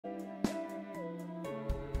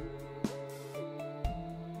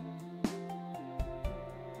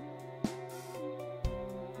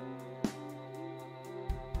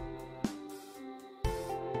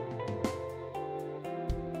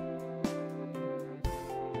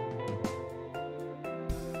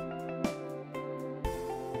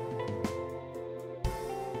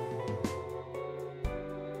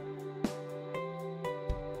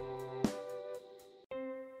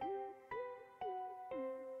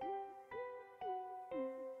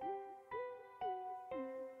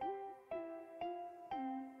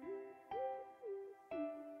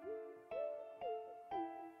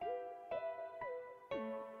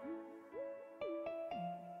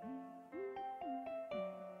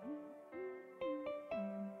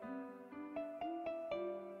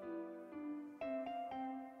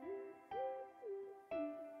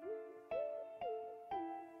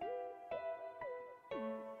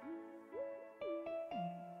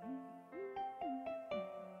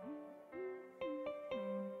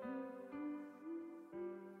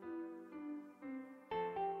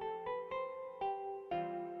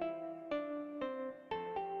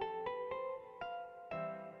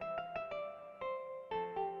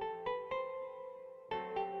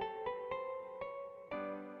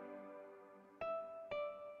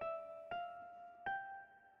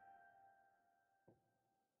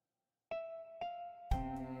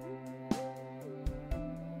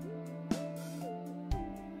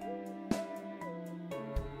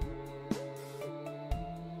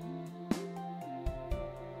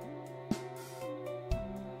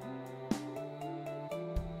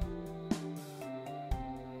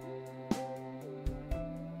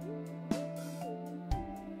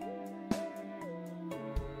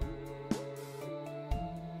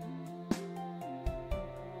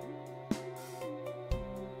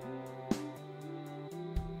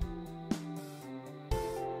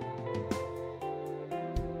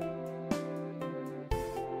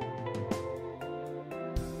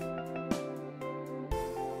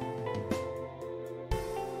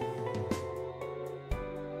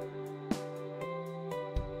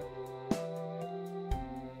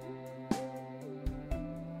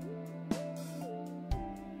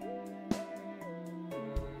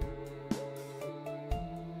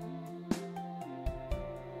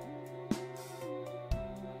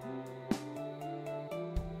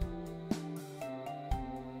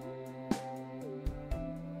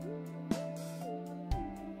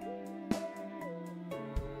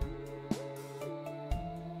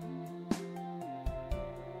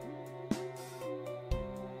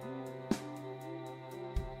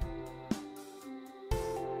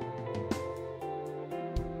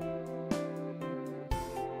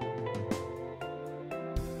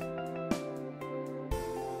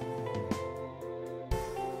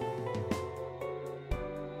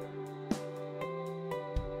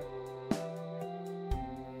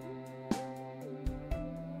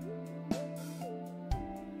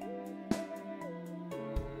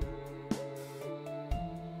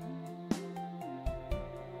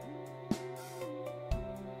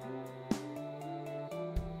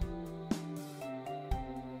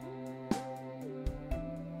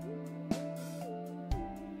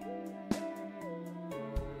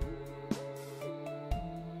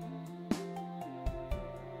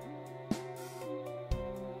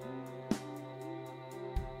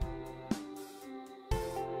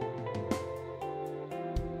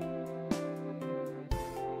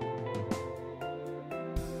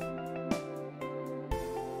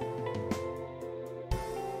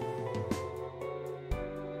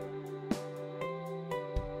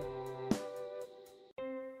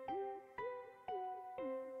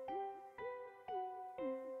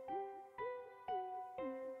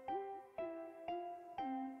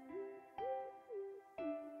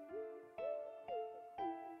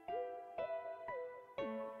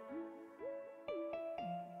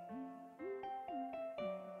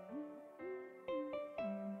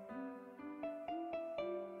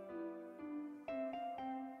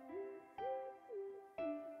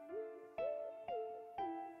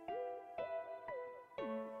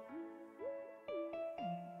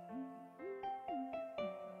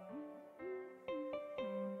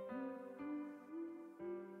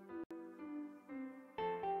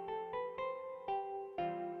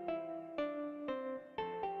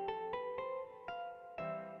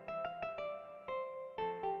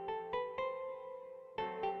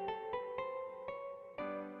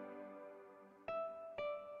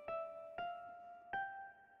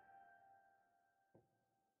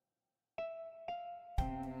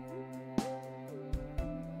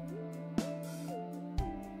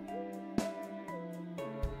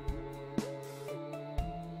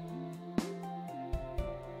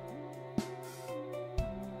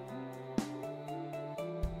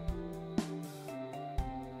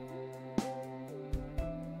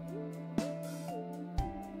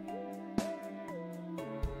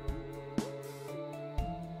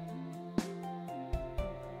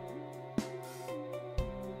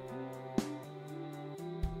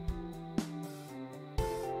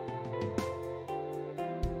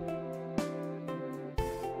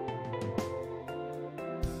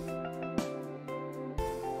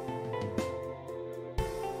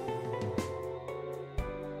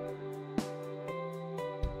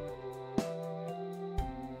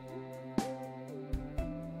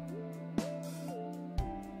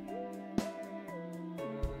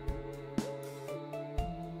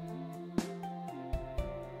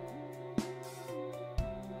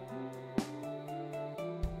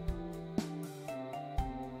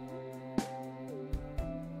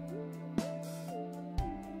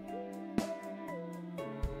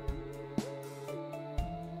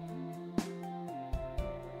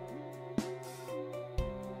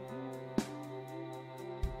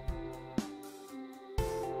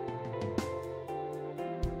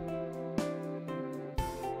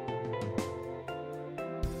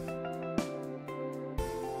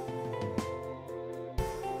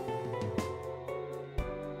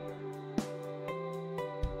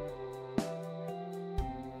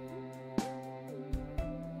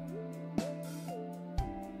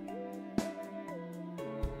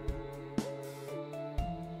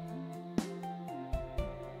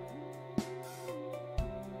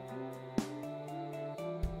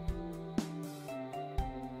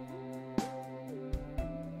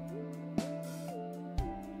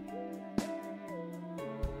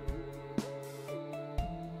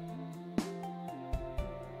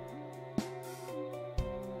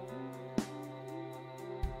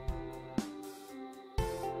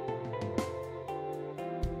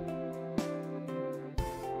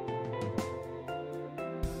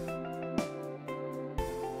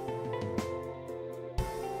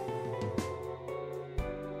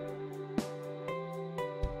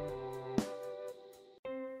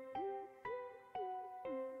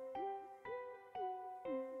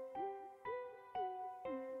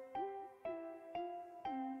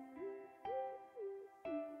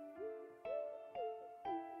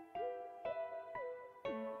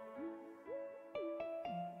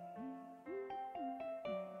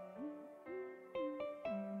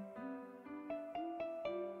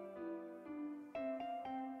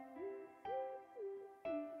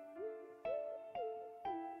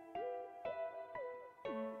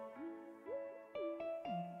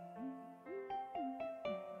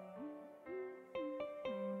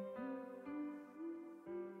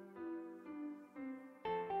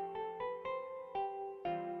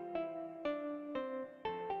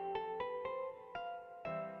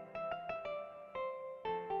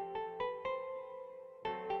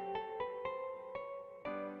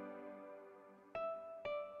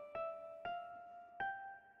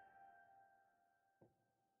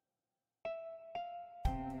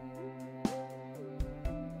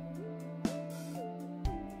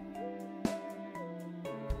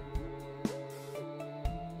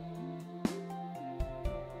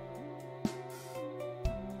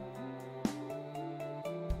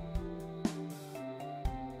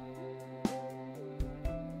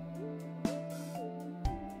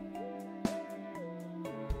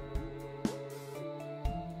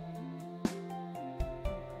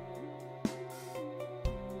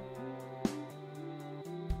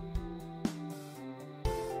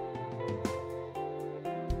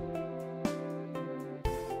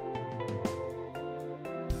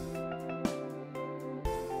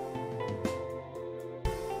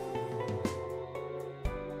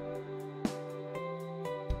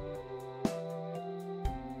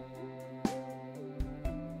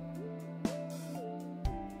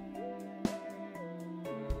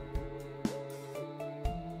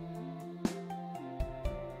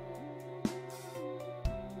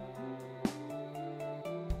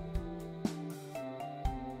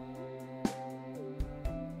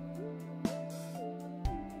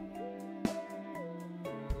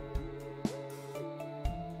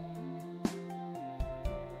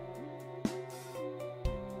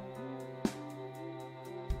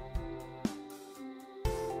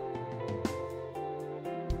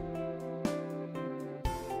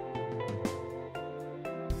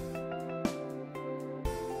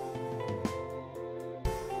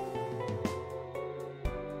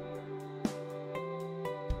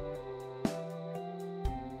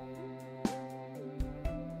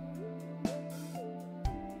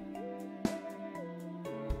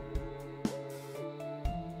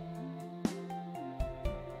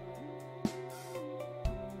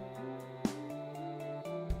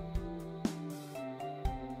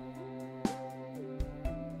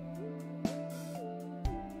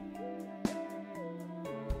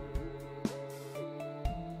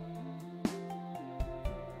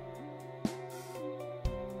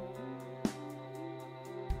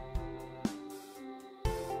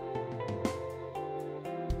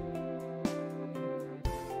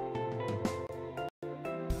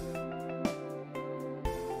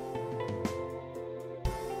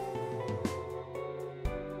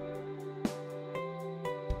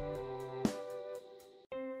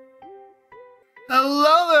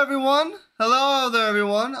Hello everyone! Hello there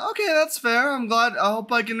everyone. Okay, that's fair. I'm glad. I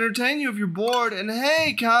hope I can entertain you if you're bored. And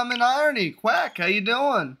hey, Common Irony, Quack, how you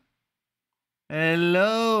doing?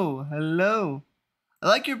 Hello, hello. I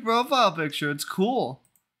like your profile picture, it's cool.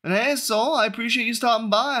 And hey Soul, I appreciate you stopping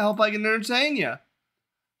by. I hope I can entertain you.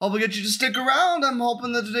 Hope I get you to stick around. I'm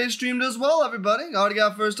hoping that today's stream does well, everybody. I already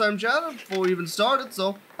got first time chatter before we even started,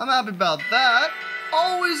 so I'm happy about that.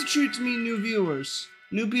 Always a treat to meet new viewers.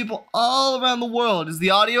 New people all around the world. Is the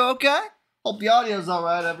audio okay? Hope the audio's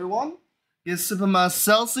alright, everyone. Get a sip of my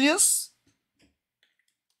Celsius.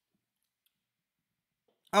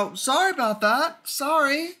 Oh, sorry about that.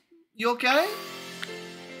 Sorry. You okay?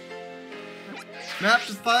 Map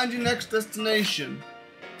to find your next destination.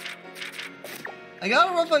 I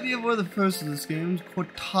got a rough idea of where the first of this game is.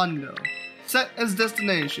 Cortando. Set as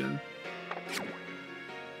destination.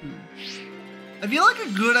 I feel like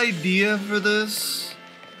a good idea for this.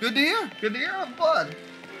 Good to hear. Good to hear. I'm glad.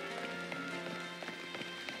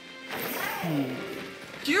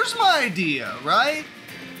 Here's my idea, right?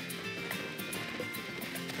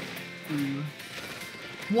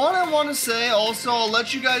 What I want to say, also, I'll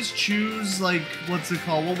let you guys choose, like, what's it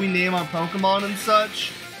called? What we name our Pokemon and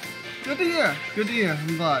such. Good to hear. Good to hear.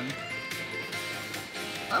 I'm glad.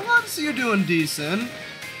 I'm glad to see you're doing decent.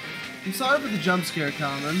 I'm sorry for the jump scare,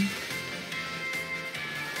 Common.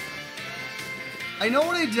 I know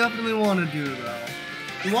what I definitely want to do, though.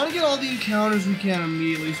 We want to get all the encounters we can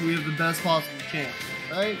immediately so we have the best possible chance,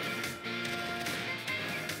 right?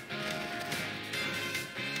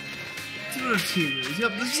 Let's see what our team is.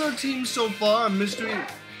 Yep, this is our team so far. A mystery.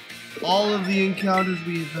 All of the encounters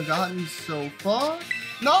we've gotten so far.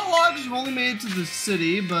 Not a lot because we've only made it to the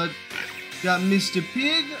city, but got Mr.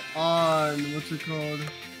 Pig on, what's it called?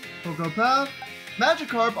 Poco Path.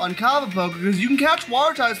 Magikarp on Kavapoke because you can catch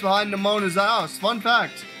water types behind Nemona's house. Fun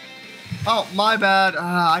fact. Oh, my bad.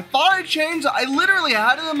 I thought I changed. I literally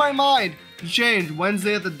had it in my mind to change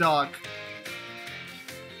Wednesday at the dock.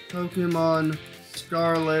 Pokemon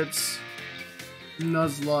Scarlet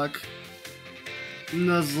Nuzlocke.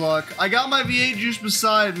 I got my V8 juice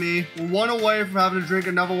beside me. We're one away from having to drink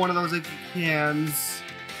another one of those empty cans.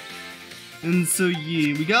 And so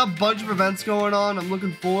yeah, we got a bunch of events going on. I'm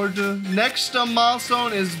looking forward to. Next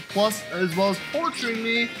milestone is plus, as well as torturing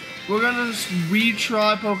me. We're gonna just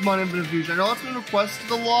retry Pokemon Infinite Fusion. I know it's been requested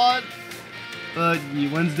a lot, but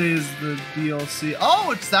yeah, Wednesday is the DLC. Oh,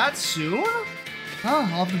 it's that soon? Huh,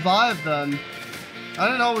 I'll have to buy it then. I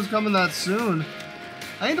didn't know it was coming that soon.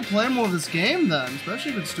 I need to play more of this game then,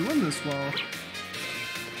 especially if it's doing this well.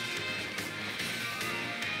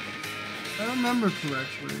 If I remember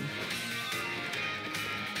correctly.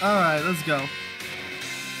 Alright, let's go.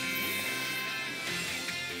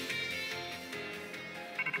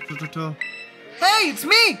 Hey, it's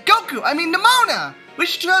me, Goku! I mean, Nemona! We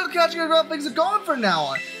should try to catch how things are going from now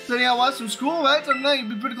on. Sitting out west from school, right? So now you'd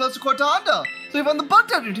be pretty close to Cortando. So if on the bug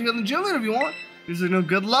touch, you take on the gym leader if you want. He's like, no,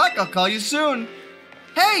 good luck, I'll call you soon.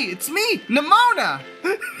 Hey, it's me, Nemona!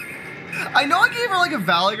 I know I gave her like a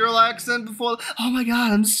Valley Girl accent before. Oh my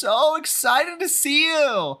god, I'm so excited to see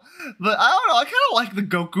you. But I don't know, I kind of like the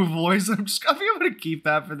Goku voice. I think I'm going to keep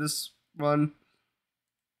that for this run.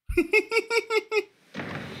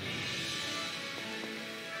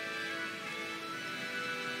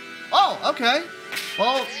 Oh, okay.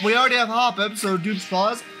 Well, we already have Hoppip, so Dupe's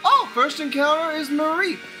Paws. Oh, first encounter is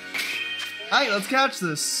Mareep. Alright, let's catch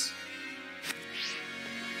this.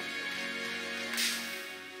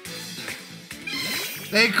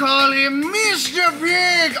 They call him Mr.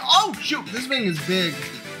 Pig! Oh, shoot, this thing is big.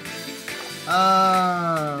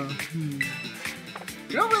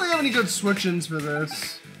 We don't really have any good switch-ins for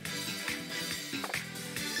this.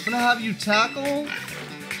 I'm gonna have you tackle.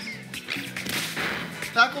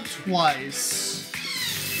 Tackle twice.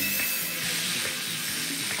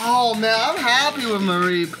 Oh, man, I'm happy with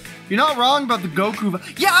Mareep. You're not wrong about the Goku.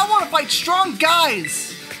 Yeah, I want to fight strong guys!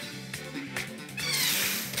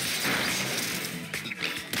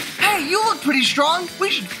 Hey, you look pretty strong. We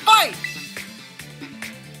should fight.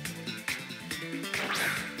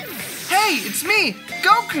 Hey, it's me,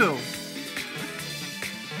 Goku.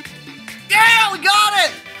 Yeah, we got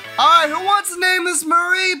it. All right, who wants to name this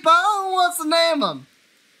Mareep? Who wants to name him?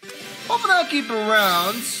 Hopefully I'll keep him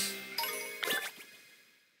around.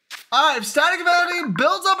 All right, if static ability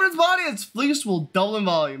builds up in its body, its fleece will double in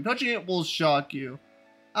volume. Touching it will shock you.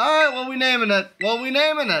 All right, what are we naming it?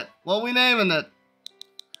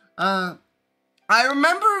 I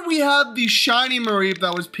remember we had the shiny Mareep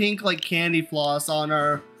that was pink like candy floss on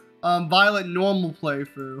our Violet normal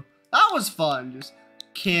playthrough. That was fun, just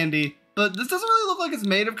candy. But this doesn't really look like it's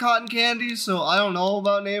made of cotton candy, so I don't know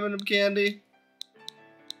about naming him Candy.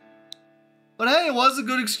 But hey, it was a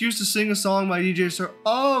good excuse to sing a song by DJ Sir.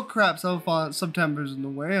 Oh crap, September's in the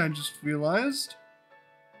way, I just realized.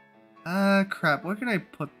 Crap, where can I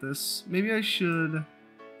put this? Maybe I should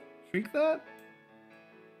shrink that?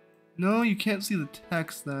 No, you can't see the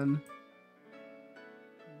text then.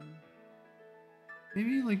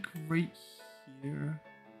 Maybe like right here.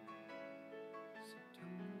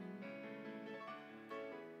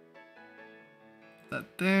 Put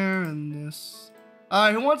that there and this.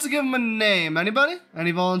 Alright, who wants to give him a name? Anybody?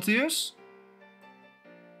 Any volunteers?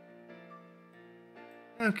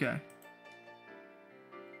 Okay.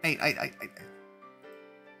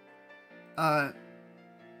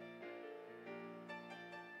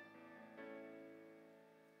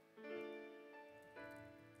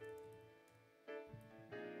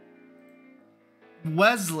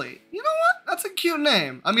 Wesley. You know what? That's a cute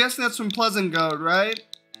name. I'm guessing that's from Pleasant Goat, right?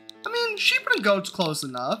 I mean, sheep and a goat's close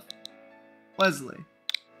enough. Wesley.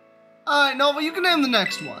 Alright, Nova, you can name the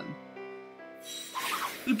next one.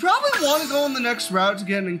 We probably want to go on the next route to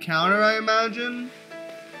get an encounter, I imagine.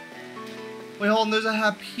 Wait, hold on, there's a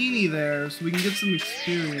Happini there, so we can get some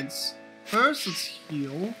experience. First, let's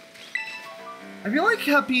heal. I feel like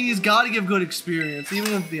Happini's gotta give good experience,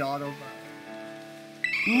 even with the auto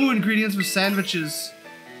vibe. Ooh, ingredients for sandwiches.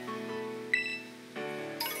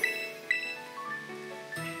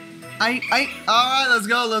 Alright, let's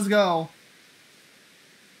go, let's go.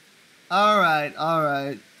 Alright.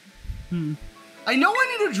 I know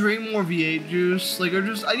I need to drink more V8 juice, like,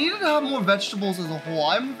 I needed to have more vegetables as a whole.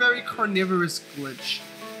 I'm a very carnivorous glitch.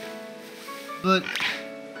 But,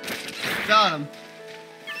 got him.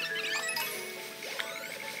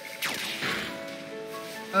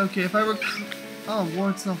 Okay, if I oh, wore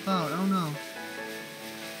itself out, oh no.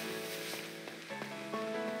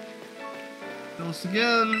 Ghost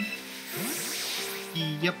again.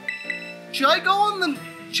 Yep. Should I go on the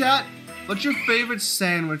chat? What's your favorite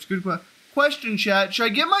sandwich? Good question, chat. Should I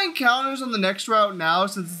get my encounters on the next route now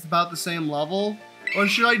since it's about the same level? Or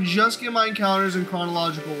should I just get my encounters in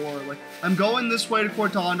chronological order? Like, I'm going this way to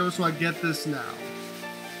Cortando, so I get this now.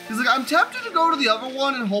 Because, like, I'm tempted to go to the other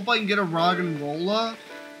one and hope I can get a Roggenrola.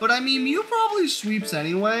 But, I mean, Mew probably sweeps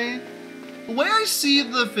anyway. The way I see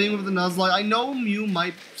the thing with the Nuzlocke, I know Mew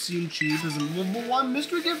might seem cheap as a one.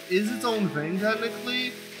 Mystery Gift is its own thing,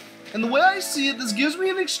 technically. And the way I see it, this gives me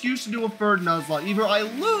an excuse to do a third Nuzlocke. Either I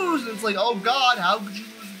lose, and it's like, oh god, how could you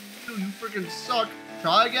lose? You freaking suck.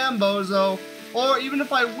 Try again, bozo. Or even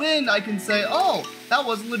if I win, I can say, oh, that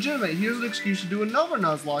wasn't legitimate. Here's an excuse to do another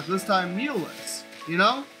Nuzlocke, this time Mewless. You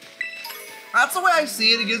know? That's the way I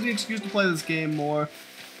see it. It gives me an excuse to play this game more.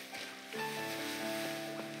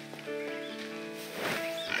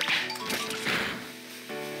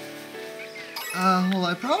 Hold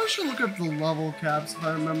on, I probably should look up the level caps if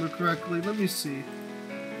I remember correctly. Let me see.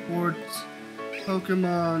 Port,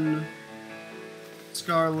 Pokemon,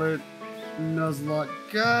 Scarlet, Nuzlocke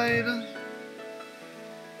Guide.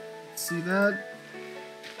 See that?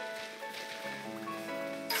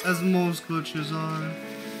 As most glitches are.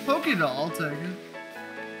 Pokédoll, I'll take it.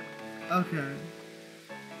 Okay.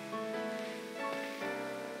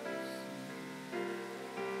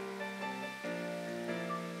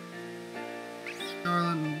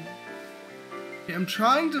 Okay, I'm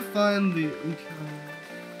trying to find the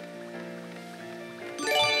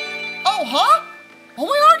oh, huh? Oh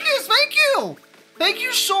my Arceus, thank you! Thank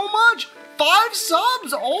you so much! 5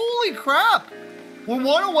 subs! Holy crap! We're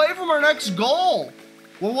one away from our next goal.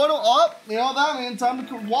 We're one up. You know what that means? Time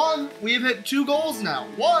to one. We've hit 2 goals now.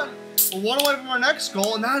 We're one away from our next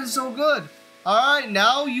goal, and that is so good. Alright,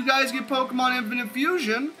 now you guys get Pokemon Infinite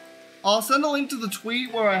Fusion. I'll send a link to the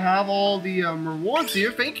tweet where I have all the rewards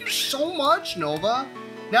here. Thank you so much, Nova.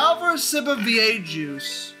 Now for a sip of V8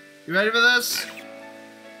 juice. You ready for this?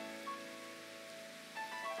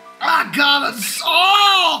 Ah, God, that's...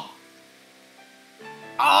 Oh!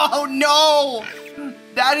 Oh, no!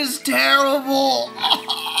 That is terrible!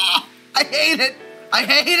 Oh, I hate it! I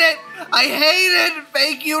hate it! I hate it!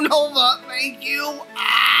 Thank you, Nova! Thank you!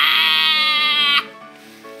 Ah!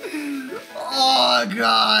 Oh,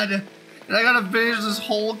 God. And I gotta finish this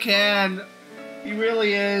whole can. He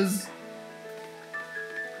really is.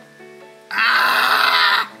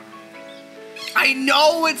 Ah! I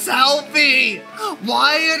know it's healthy!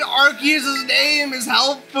 Why in Arceus' name is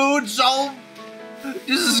health food so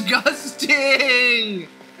disgusting?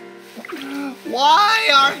 Why,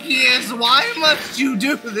 Arceus? Why must you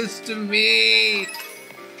do this to me?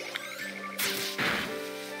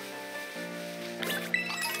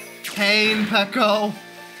 Pain, Pecco.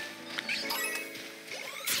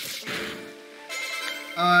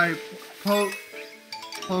 Alright,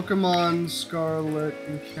 Pokemon Scarlet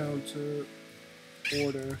encounter.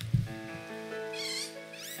 order.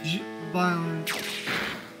 Violent.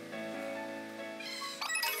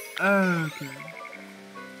 Okay.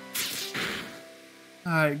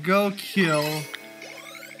 Alright, go kill.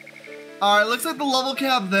 Alright, looks like the level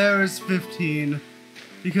cap there is 15.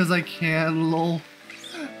 Because I can, lol.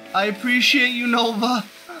 I appreciate you, Nova.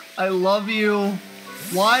 I love you.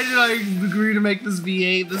 Why did I agree to make this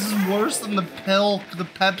V8? This is worse than the pilk, the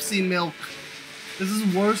Pepsi milk. This is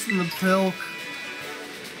worse than the pilk.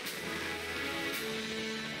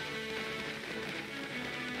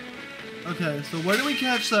 Okay, so where do we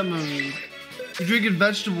catch that movie? You're drinking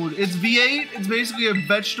vegetable. It's V8. It's basically a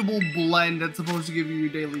vegetable blend that's supposed to give you your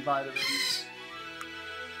daily vitamins.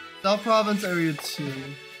 South Province Area 2.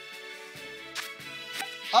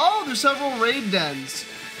 Oh, there's several raid dens.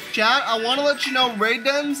 Chat, I want to let you know raid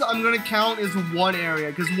dens I'm going to count as one area.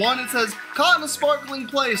 Because one, it says, caught in a sparkling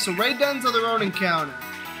place. So raid dens are their own encounter.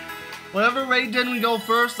 Whatever raid den we go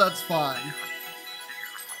first, that's fine.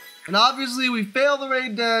 And obviously, we fail the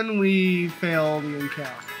raid den, we fail the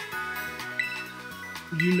encounter.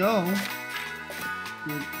 You know.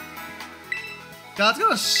 God, it's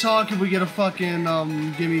gonna suck if we get a fucking,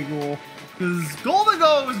 gimme ghoul. Because Golden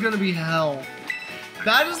Go is gonna be hell.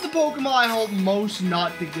 That is the Pokemon I hope most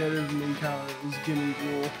not to get as an encounter, is gimme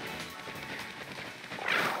ghoul.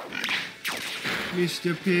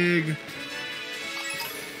 Mr. Pig.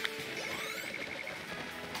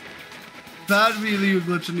 Bad really you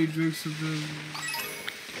glitch and need drinks of them.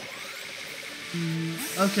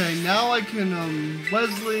 Okay, now I can,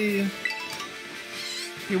 Wesley.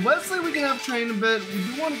 Okay, Wesley we can have trained a bit. We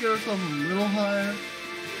do want to get ourselves a little higher.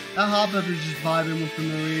 That Hoppip is just vibing with the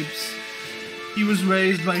Mareeps. He was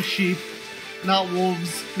raised by sheep, not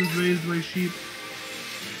wolves. He was raised by sheep.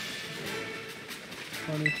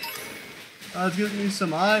 Funny. Let's get me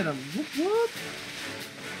some items. Whoop, whoop.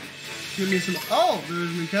 Give me some. Oh,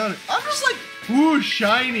 there's an encounter. I'm just like, ooh,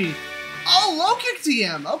 shiny. Oh, low kick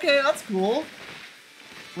TM. Okay, that's cool.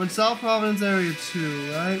 We're in South Province Area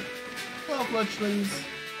 2, right? Hello, fletchlings.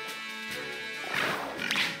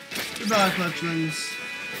 Goodbye, fletchlings.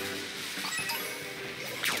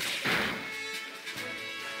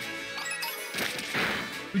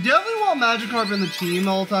 We definitely want Magikarp in the team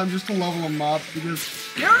all the time just to level him up because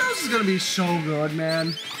Gyarados is gonna be so good,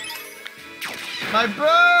 man. My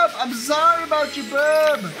bub! I'm sorry about you,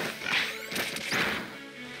 bub!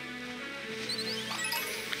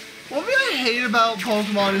 One thing I hate about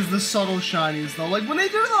Pokemon is the subtle shinies, though. Like, when they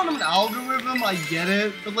do it on an algorithm, I get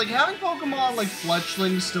it. But, like, having Pokemon like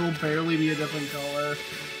Fletchling still barely be a different color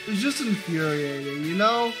is just infuriating, you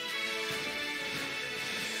know?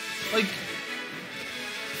 Like,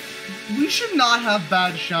 we should not have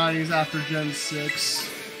bad shinies after Gen 6.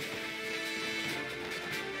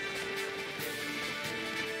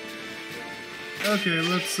 Okay,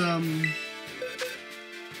 let's,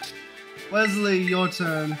 Wesley, your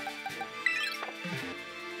turn.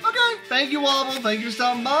 Okay, thank you, Wobble. Thank you for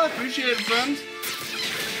stopping by. Appreciate it, friend.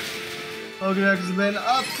 Pokedex has been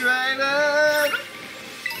upgraded.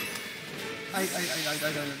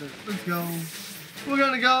 Let's go. We're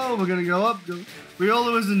gonna go up. Go.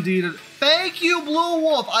 Riolu is indeed a... Thank you, Blue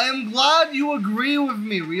Wolf. I am glad you agree with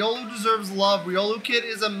me. Riolu deserves love. Riolu Kid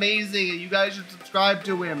is amazing, and you guys should subscribe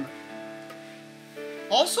to him.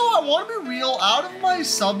 Also, I want to be real, out of my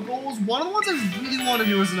sub goals, one of the ones I really want to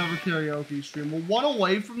do is another karaoke stream. We're one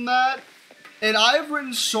away from that, and I've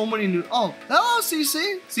written so many new... Oh, hello,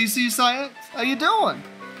 CC. CC Science. How you doing?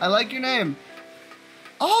 I like your name.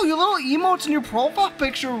 Oh, your little emotes in your profile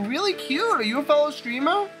picture are really cute. Are you a fellow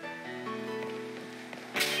streamer?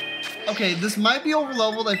 Okay, this might be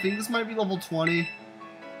over-leveled. I think this might be level 20.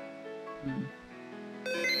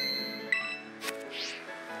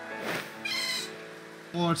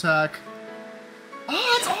 More attack.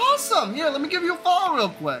 Oh, that's awesome! Here, let me give you a follow real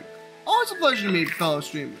quick. Always a pleasure to meet fellow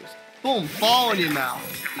streamers. Boom, following you now.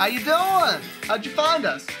 How you doing? How'd you find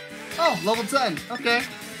us? Oh, level 10. Okay.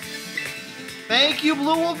 Thank you,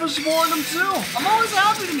 Blue Wolf, for supporting them too. I'm always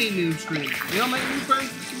happy to meet new streamers. You know, make new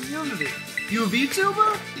friends in the community. You a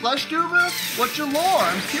VTuber? FleshTuber? What's your lore?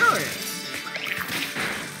 I'm curious.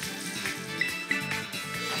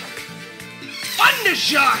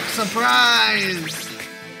 Thundershock! Surprise!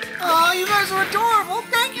 Oh, you guys are adorable.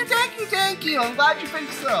 Thank you, thank you, thank you. I'm glad you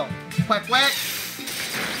think so. Quack, quack.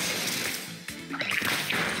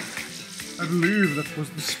 I believe that was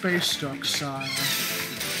the space duck, sire.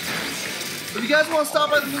 If you guys want to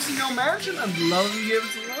stop by the Missing No Mansion, I'd love if you gave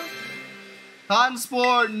us a look. Cotton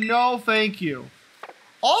Sport, no thank you.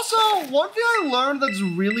 Also, one thing I learned that's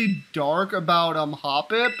really dark about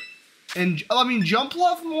Hoppip, and I mean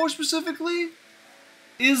Jumpluff more specifically,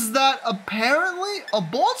 is that apparently a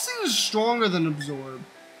Bullet Seed is stronger than Absorb.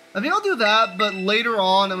 I think I'll do that, but later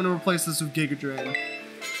on, I'm going to replace this with Giga Drain.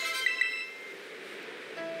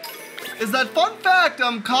 Is that fun fact,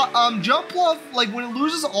 Jumpluff, like when it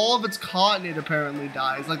loses all of its cotton, it apparently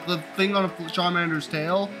dies. Like the thing on a Charmander's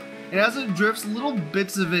tail. And as it drifts, little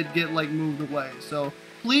bits of it get like moved away. So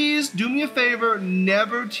please do me a favor,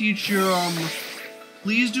 never teach your,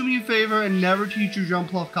 please do me a favor and never teach your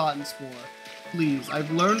Jumpluff Cotton Spore. Please,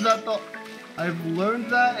 I've learned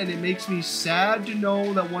that and it makes me sad to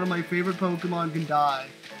know that one of my favorite Pokemon can die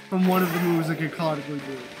from one of the moves it can canonically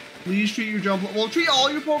do. Please treat your Jumpluff, well, treat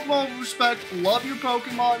all your Pokemon with respect, love your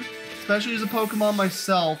Pokemon, especially as a Pokemon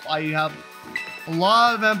myself. I have a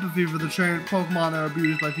lot of empathy for the trained Pokemon that are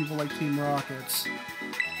abused by people like Team Rockets.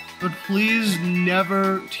 But please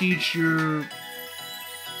never teach your,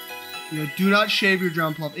 do not shave your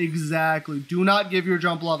Jumpluff. Exactly. Do not give your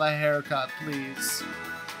Jumpluff a haircut, please.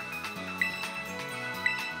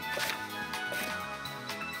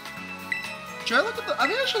 Should I look at I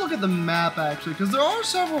think I should look at the map, actually, because there are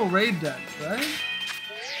several raid dens, right?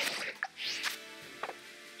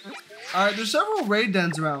 Alright, there's several raid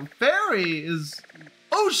dens around. Fairy is...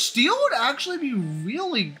 Oh, Steel would actually be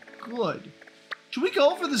really good. Should we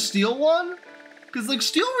go for the Steel one? Because, like,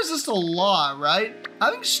 Steel resists a lot, right?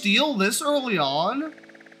 Having Steel this early on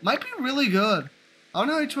might be really good. I don't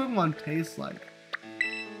know how each Pokemon tastes like.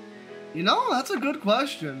 You know, that's a good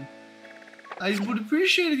question. I would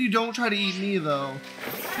appreciate if you don't try to eat me, though.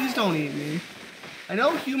 Please don't eat me. I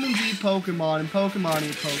know humans eat Pokemon, and Pokemon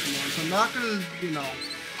eat Pokemon, so I'm not gonna,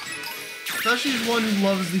 especially as one who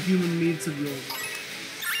loves the human meats of yours.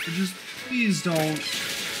 But just, please don't.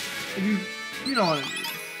 If you know what I mean.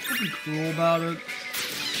 Don't be cruel about it.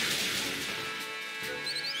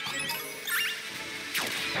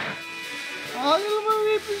 Oh, little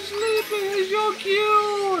Reaper's sleeping, he's so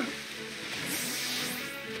cute!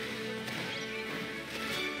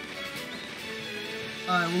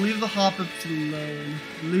 Alright, we'll leave the Hoppips alone.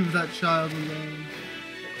 Leave that child alone.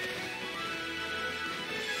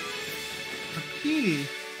 Happini.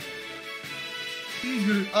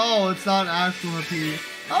 Oh, it's not an actual Happini.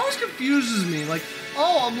 That always confuses me. Like,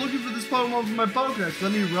 oh, I'm looking for this Pokemon for my Pokedex.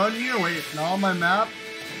 Let me run here. Wait, it's not on my map.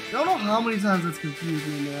 I don't know how many times that's confused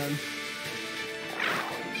me, man.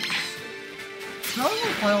 How do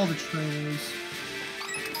I find all the trainers?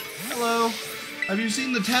 Hello. Have you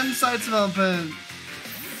seen the 10 sites of Elfin?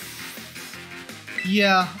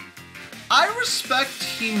 Yeah, I respect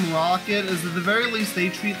Team Rocket, as at the very least they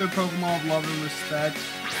treat their Pokemon with love and respect.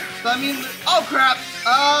 But I mean, oh crap!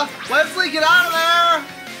 Wesley, get out of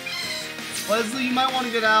there! Wesley, you might want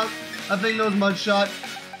to get out. That thing knows Mud Shot.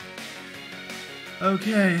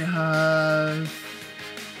 Okay, I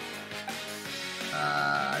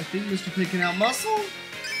think Mr. Picking Out Muscle?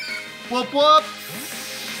 Whoop whoop!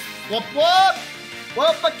 Whoop whoop!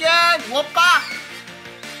 Whoop again! Whoop-a!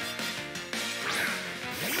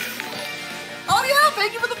 Oh yeah,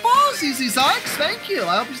 thank you for the follow, CC Sykes. Thank you.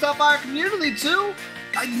 I hope you stop by our community too.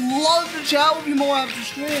 I'd love to chat with you more after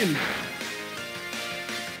stream.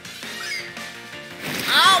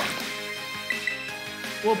 Ow!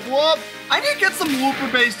 Whoop whoop. I need to get some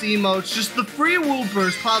Whooper-based emotes. Just the free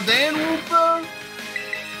Whoopers. Paldean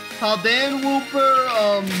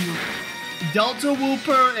Whooper, Delta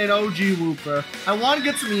Whooper, and OG Whooper. I want to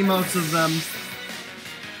get some emotes of them.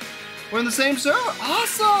 We're in the same server?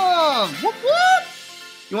 Awesome! Whoop whoop!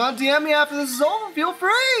 You want to DM me after this is over? Feel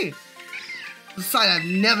free! It's a sight I've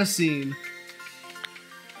never seen.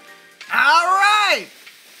 Alright!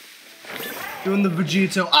 Doing the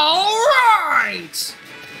Vegito. Alright!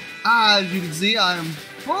 As you can see, I am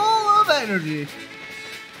full of energy.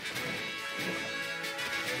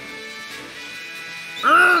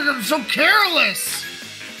 Ugh, I'm so careless!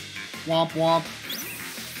 Womp womp.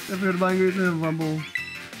 Don't forget to buy ingredients and Rumble.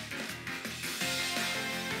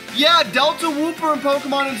 Yeah, Delta Whooper in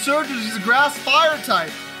Pokemon Insurgents is a grass fire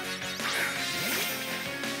type.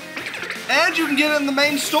 And you can get it in the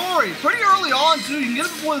main story. Pretty early on, too. You can get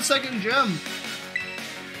it before the second gym.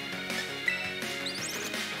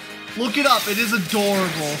 Look it up. It is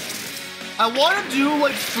adorable. I want to do,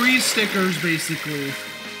 like, free stickers, basically.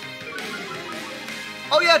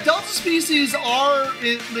 Oh, yeah, Delta species are,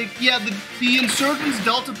 the Insurgents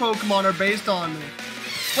Delta Pokemon are based on...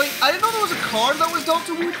 Wait, I didn't know there was a card that was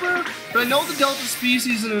Delta Whooper, but I know the Delta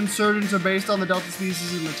species and Insurgents are based on the Delta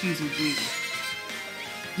species in the TCG.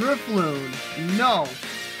 Drifloon, no.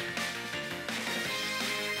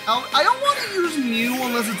 I don't want to use Mew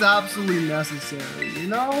unless it's absolutely necessary, you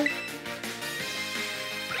know?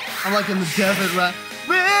 I'm like in the desert, right?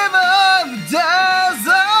 River in the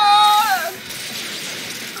desert!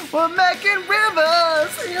 We're making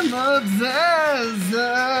rivers in the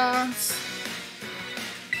desert.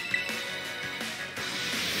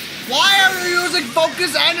 Why are you using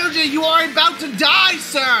focus energy? You are about to die,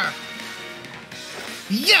 sir.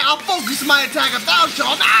 Yeah, I'll focus my attack if thou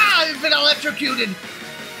shalt. Ah, I've been electrocuted.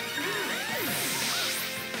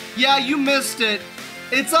 Yeah, you missed it.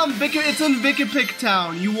 It's in Vicapic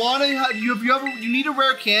Town. You need a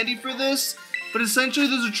rare candy for this, but essentially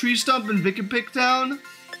there's a tree stump in Vicapic Town.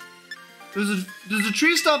 There's a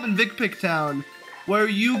tree stump in Vicapic Town where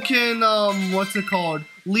you can what's it called?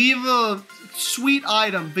 Leave a sweet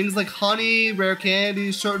item, things like honey, rare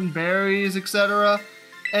candies, certain berries, etc.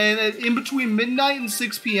 And in between midnight and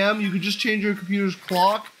 6 p.m., you can just change your computer's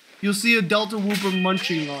clock. You'll see a Delta Whooper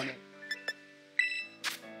munching on it.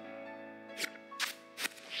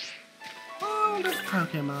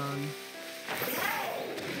 Pokemon.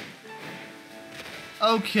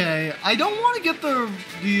 Okay, I don't want to get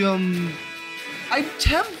I'm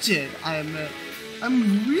tempted, I admit.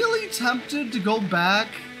 I'm really tempted to go back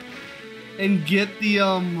and get the,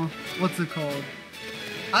 what's it called?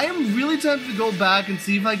 I am really tempted to go back and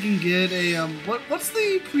see if I can get a, what's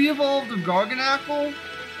the pre-evolved of Garganacl?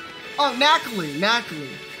 Oh, Nacli.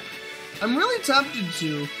 I'm really tempted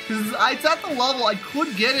to, because it's at the level I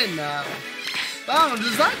could get it now. I don't know,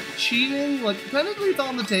 is that cheating? Like, technically it's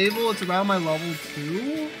on the table, it's around my level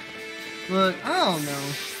 2? But, I don't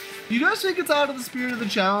know. Do you guys think it's out of the spirit of the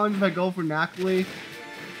challenge if I go for Nacli?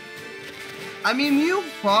 I mean, Mew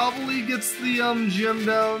probably gets the, gym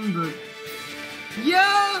down, but...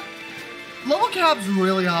 Yeah! Level cap's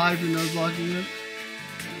really high if you're nuzlocking it.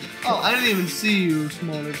 Oh, I didn't even see you,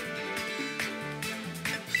 Smolov.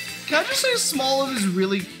 Can I just say Smolov is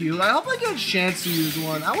really cute? I hope I get a chance to use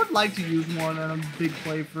one. I would like to use one in a big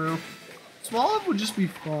playthrough. Smolov would just be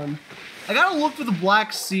fun. I gotta look for the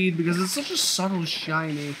black seed because it's such a subtle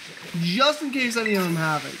shiny. Just in case any of them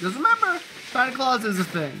have it. Because remember, Santa Claus is a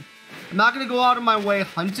thing. I'm not gonna go out of my way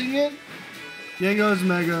hunting it. Yango's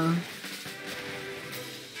Mega.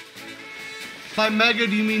 By Mega,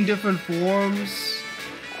 do you mean different forms?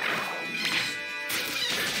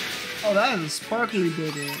 Oh, that is a sparkly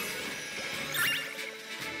baby.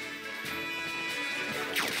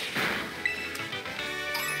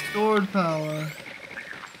 Stored power.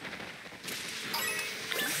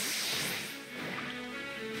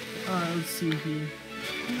 Alright, let's see here.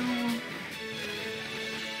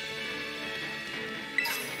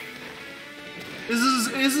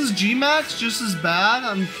 Is this G-Max just as bad?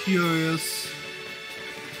 I'm curious.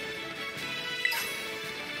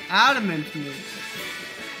 Adamant move.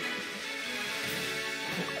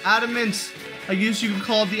 Adamant. I guess you could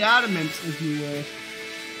call it the Adamant, if you will.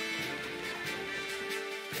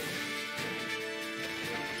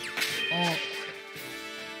 Oh.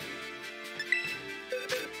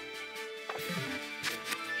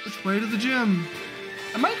 Which way to the gym?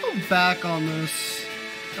 I might go back on this.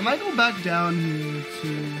 I might go back down here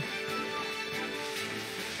too.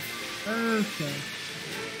 Okay.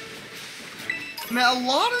 Man, a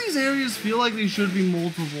lot of these areas feel like they should be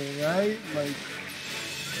multiple, right? Like,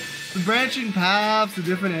 the branching paths, the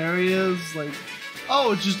different areas, like,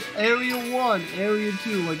 oh, it's just area 1, area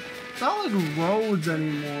 2, like, it's not like roads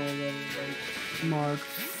anymore that are, like, marked.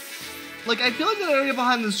 Like, I feel like the area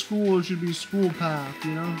behind the school should be school path,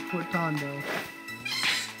 you know? Portando.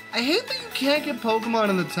 I hate that you can't get Pokemon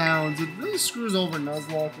in the towns. It really screws over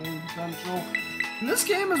Nuzlocke potential. And this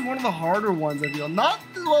game is one of the harder ones, I feel. Not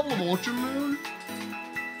the level of Ultra Moon.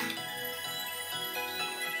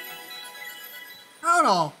 I don't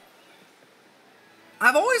know.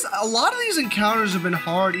 A lot of these encounters have been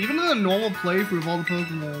hard, even in the normal playthrough of all the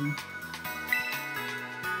Pokemon.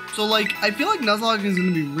 So, like, I feel like Nuzlocke is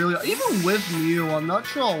gonna be really, even with Mew, I'm not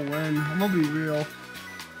sure I'll win. I'm gonna be real.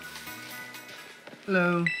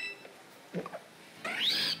 Hello.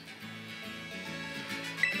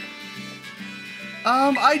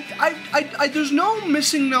 There's no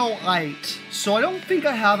missing no ite, so I don't think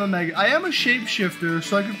I have a Mega. I am a shapeshifter,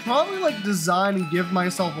 so I could probably, like, design and give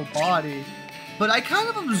myself a body. But I kind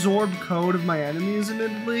of absorb code of my enemies,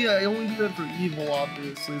 admittedly. I only do that for evil,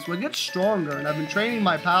 obviously, so I get stronger, and I've been training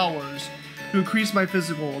my powers to increase my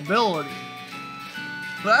physical ability.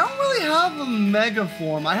 But I don't really have a Mega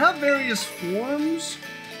form. I have various forms,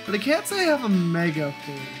 but I can't say I have a Mega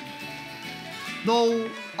form. Though,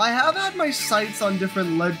 I have had my sights on different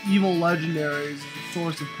evil legendaries as a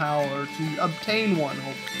source of power to obtain one,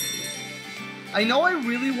 hopefully. I know I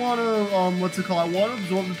really want to, I want to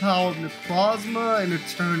absorb the power of Necrozma and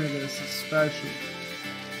Eternatus, especially.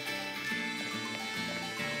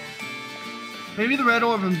 Maybe the Red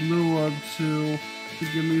Orb and Blue Orb, too, to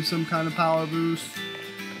give me some kind of power boost.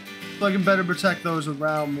 so I can better protect those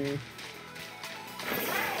around me.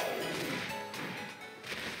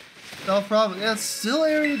 South Province. Yeah, it's still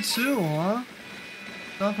Area 2, huh?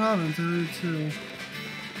 South Province, Area 2.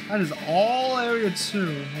 That is all Area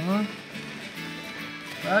 2, huh?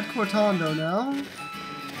 We're at Cortando now.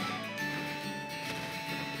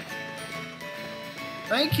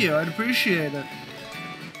 Thank you, I'd appreciate it.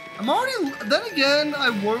 I'm already... Then again, I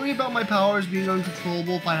worry about my powers being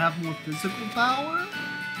uncontrollable if I have more physical power.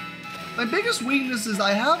 My biggest weakness is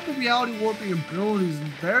I have the reality warping abilities and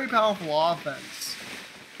very powerful offense.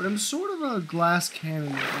 But I'm sort of a glass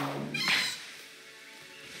cannon at the moment.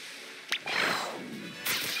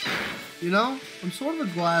 You know? I'm sort of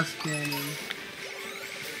a glass cannon.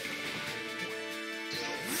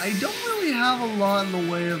 I don't really have a lot in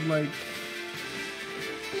the way of, like...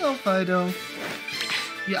 Hello, Fido.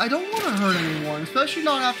 Yeah, I don't want to hurt anyone, especially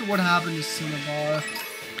not after what happened to Cinnabar.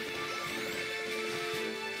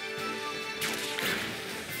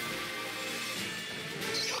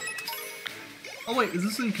 Oh wait, is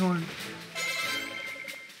this in Cortando?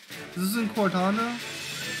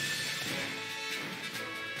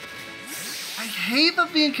 I hate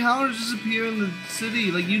that the encounters disappear in the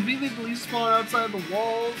city. Like, you'd be the police spawn outside the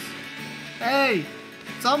walls. Hey,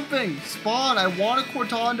 something, spawn. I want a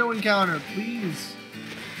Cortando encounter, please.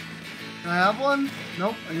 Can I have one?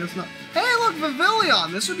 Nope, I guess not. Hey, look,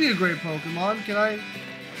 Vivillon. This would be a great Pokemon. Can I?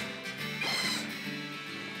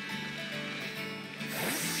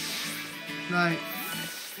 Night.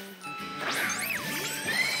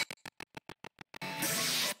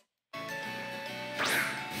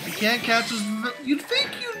 I can't catch this. You'd think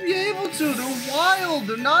you'd be able to. They're wild.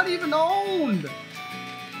 They're not even owned.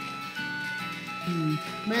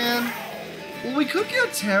 Man. Well, we could get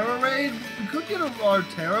a Terra raid. We could get our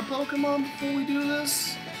Terra Pokemon before we do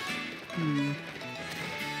this.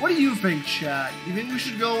 What do you think, chat? You think we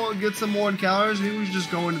should go get some more encounters? Maybe we should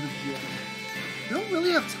just go into the gym. We don't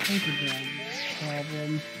really have type advantage.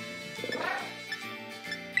 Problem.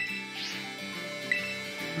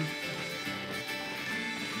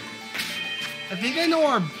 I think I know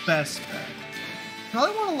our best bet.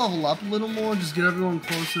 Probably want to level up a little more, just get everyone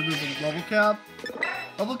closer to the level cap.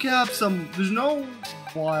 Level cap, there's no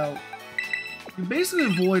wild. You basically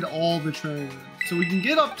avoid all the trainers, so we can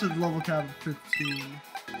get up to the level cap of 15.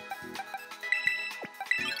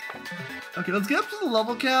 Okay, let's get up to the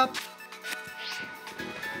level cap.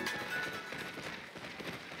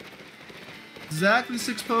 Exactly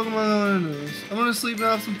 6 Pokemon into this. I'm gonna sleep and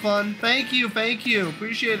have some fun. Thank you,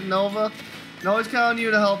 appreciate it, Nova. I always count on you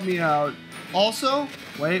to help me out. Also,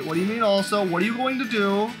 wait, what do you mean also? What are you going to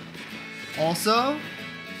do? Also?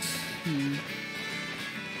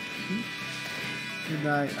 Good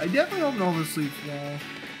night. I definitely hope Nova sleeps well.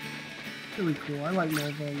 Really cool. I like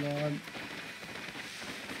Nova a lot.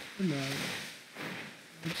 Good night.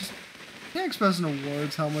 I just can't express in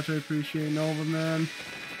words how much I appreciate Nova, man.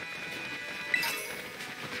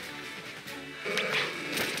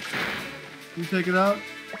 Can you take it out?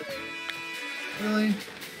 Really?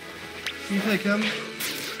 Can you take him?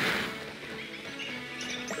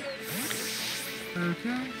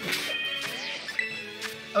 Okay.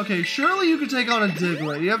 Okay, surely you could take on a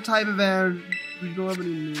Diglett. You have type advantage. We don't have any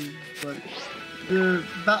moves, but the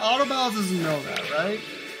auto balance doesn't know that, right?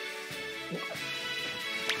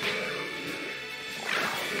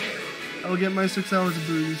 I will get my 6 hours of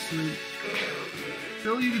booty sleep.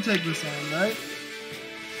 Surely you could take this on, right?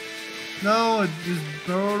 No, it just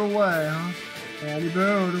burrowed away, huh? And he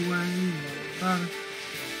burrowed away.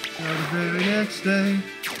 So the very next day.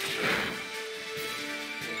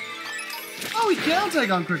 Oh, he can take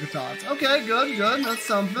on Cricketots. Okay, good. That's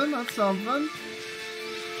something.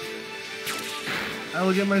 I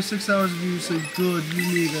will get my 6 hours of sleep. Good, you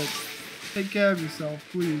need it. Take care of yourself,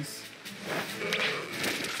 please.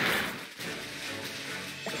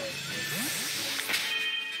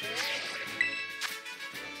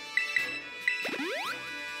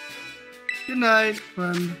 Good night,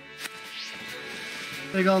 friend.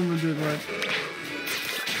 Take on the Diglett.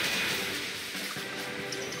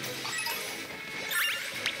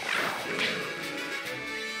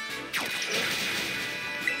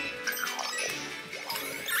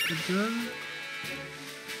 Good.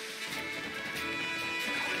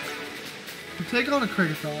 You take on a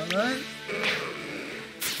Cricketot, right?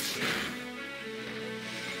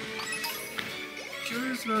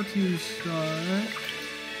 Curious about Team Star, right?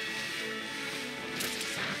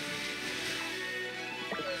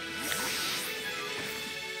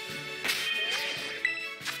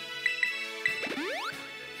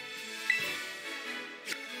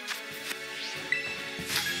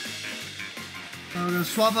 gonna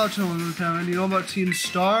swap out to one time. Do you know about Team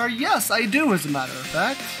Star? Yes, I do, as a matter of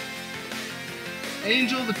fact.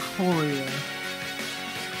 Angel the Courier.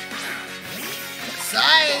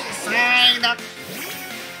 Side. I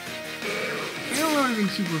don't know anything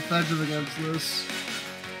super effective against this.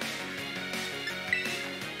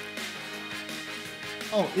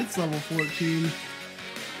 Oh, it's level 14.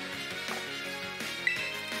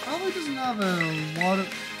 Probably doesn't have a water.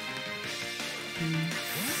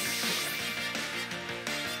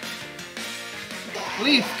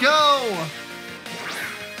 Leaf, go!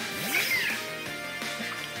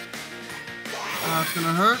 That's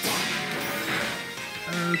gonna hurt.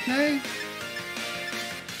 Okay.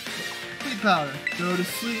 Sleep powder. Go to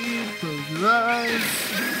sleep, close your eyes.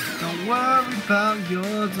 Don't worry about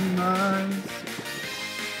your demise.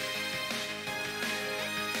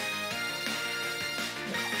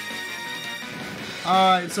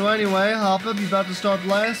 Alright, so anyway, hop up, you about to start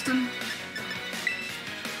blasting.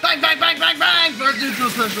 Bang, bang, bang, bang, bang! First neutral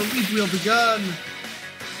special, leaf wheel begun.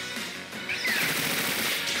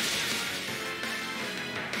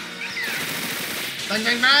 Bang,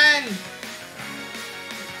 bang, bang!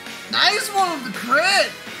 Nice one with the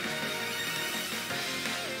crit!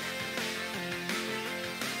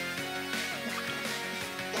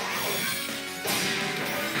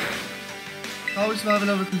 Always surviving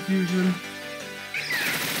over confusion.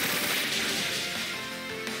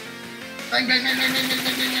 Bang, bang, bang, bang, bang,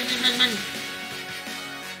 bang, bang, bang, bang, bang.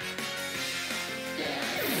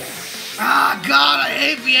 Ah, God, I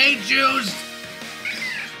hate V8 juice!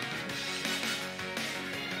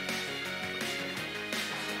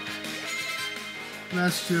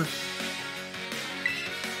 Mischief.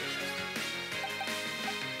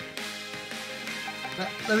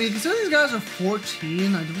 I mean, consider these guys are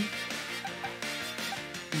 14, I don't...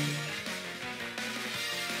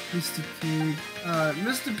 Mr. Pig. Alright,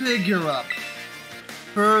 Mr. Pig, you're up.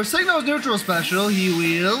 For Signo's neutral special, he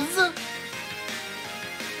wheels.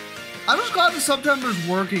 I'm just glad the September's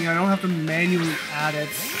working. I don't have to manually add it.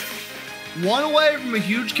 One away from a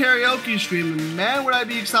huge karaoke stream, and man, would I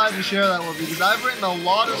be excited to share that with you, because I've written a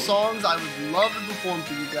lot of songs I would love to perform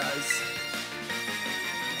for you guys.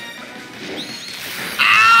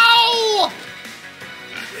 Ow!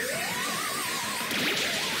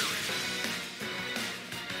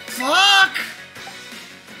 Fuck!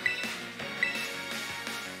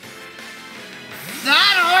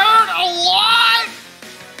 That hurt a lot!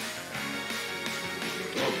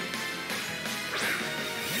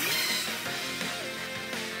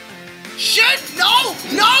 Shit! No!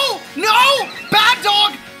 No! No! Bad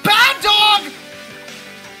dog! Bad dog!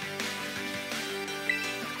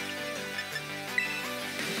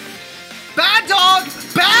 Bad dog!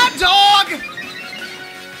 Bad dog!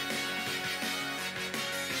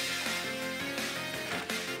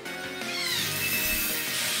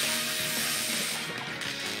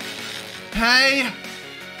 Hey!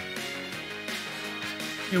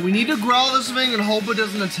 Yeah, we need to growl this thing and hope it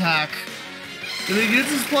doesn't attack. If it gets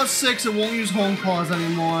his +6, it won't use home claws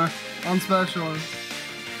anymore on special.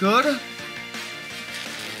 Good.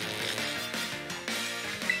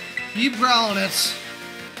 Keep growling it.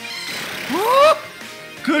 Woo!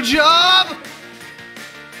 Good job!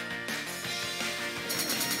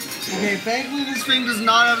 Okay, thankfully this thing does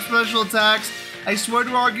not have special attacks. I swear to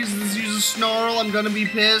Arceus, if this uses Snarl, I'm gonna be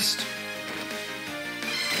pissed.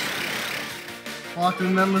 Locked in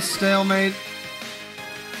an endless stalemate.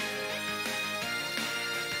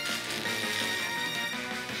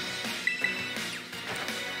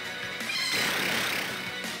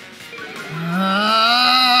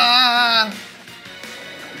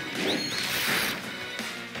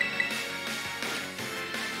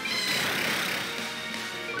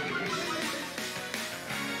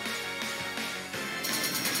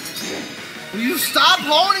 Will you stop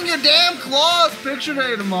honing your damn claws? Picture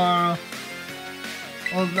day tomorrow.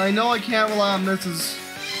 Well, I know I can't rely on misses.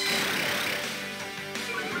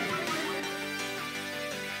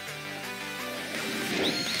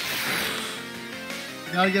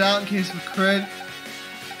 Gotta get out in case of a crit.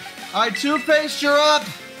 Alright, Two-Faced, you're up!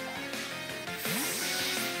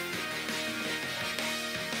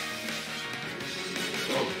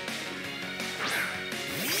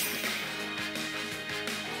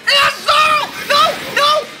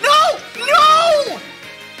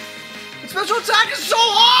 Special attack is so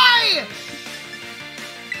high!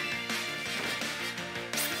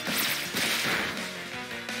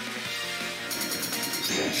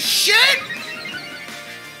 Shit!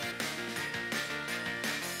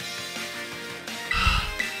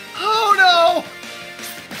 Oh no!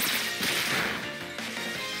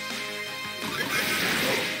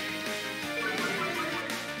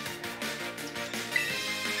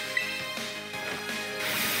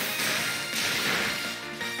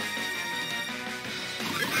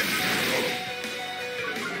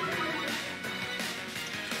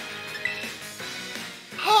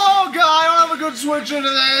 good switch into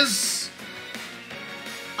this.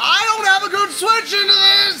 I don't have a good switch into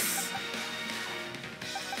this.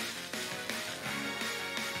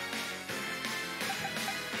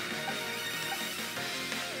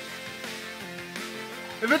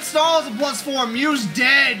 If it stalls a +4, Mew's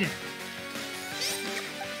dead.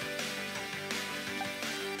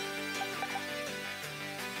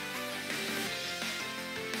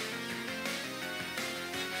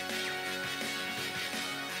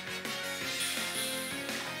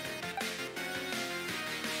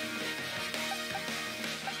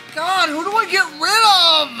 God, who do I get rid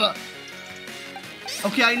of?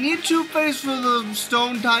 Okay, I need Two-Face for the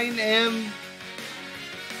Stone Titan and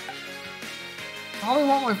probably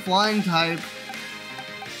want my flying type.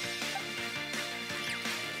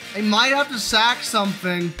 I might have to sack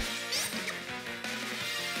something.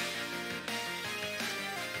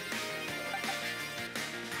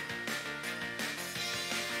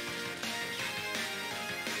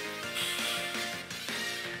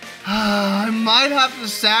 I might have to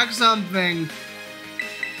sack something.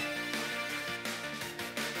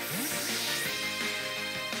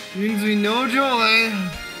 Brings me no joy.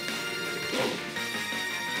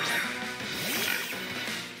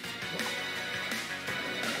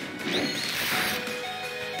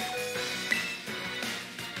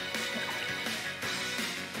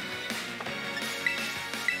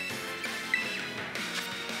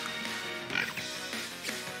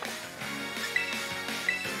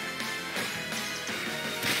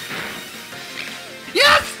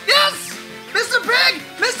 Yes! Yes! Mr. Pig!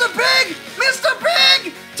 Mr. Pig! Mr.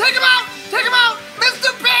 Pig! Take him out! Take him out!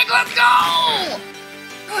 Mr. Pig, let's go!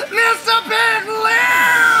 Mr. Pig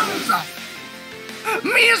lives!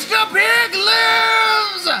 Mr. Pig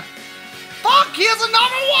lives! Fuck, he has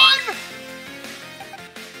another one!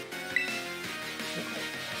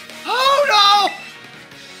 Oh no!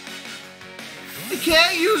 I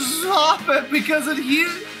can't use Swap It because it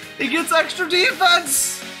gets extra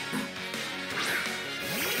defense!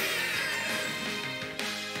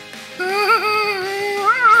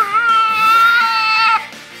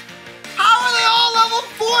 How are they all level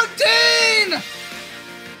 14?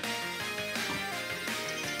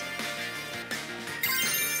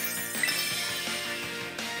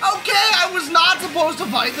 Okay, I was not supposed to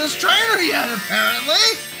fight this trainer yet,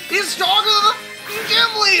 apparently. He's stronger than the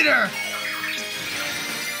gym leader.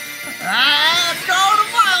 Let's go to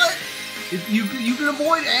Violet. If you can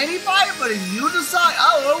avoid any fight, but if you decide,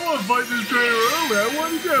 oh, I want to fight this trainer early, I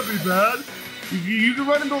want to get me bad. You can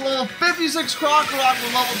run into level 56 Crocodile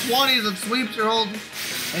with level 20s that sweeps your whole.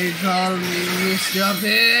 They call me Mr.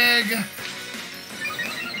 Pig.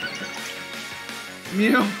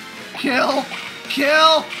 Mew,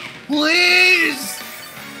 kill, please.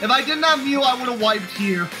 If I didn't have Mew, I would have wiped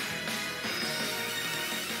here.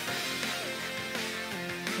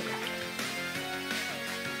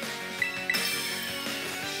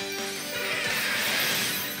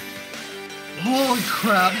 Holy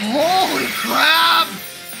crap! Holy crap!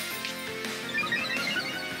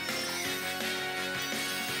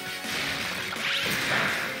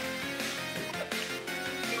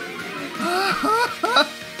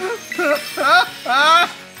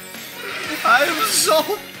 I am so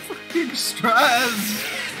freaking stressed.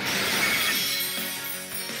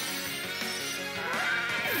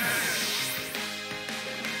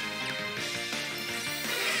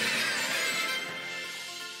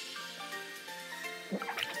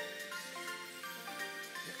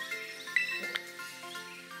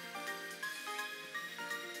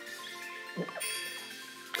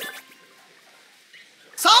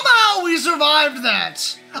 Somehow we survived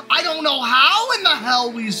that. I don't know how in the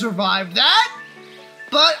hell we survived that,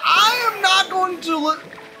 but I am not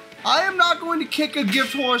going to kick a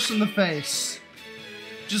gift horse in the face.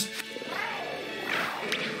 Just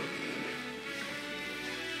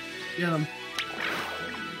get him.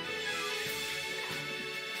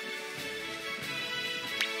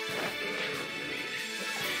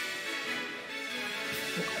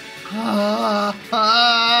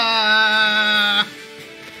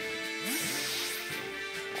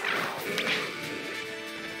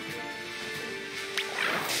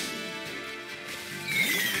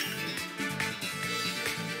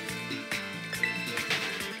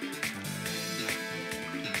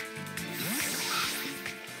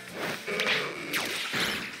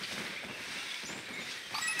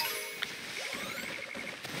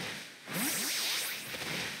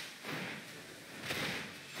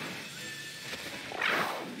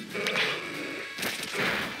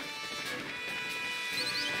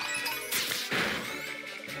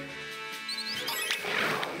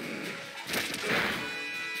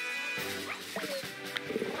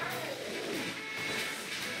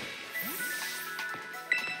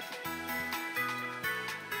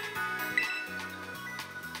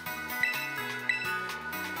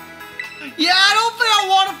 Yeah, I don't think I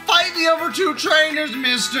want to fight the other two trainers,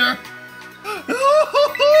 mister.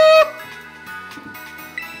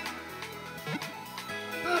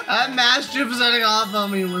 That mischief setting off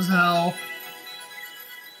on me was hell.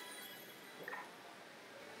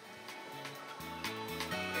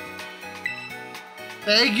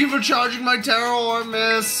 Thank you for charging my terror orb,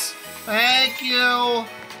 miss. Thank you.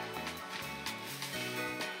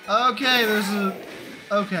 Okay,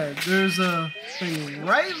 there's a thing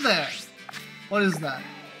right there. What is that?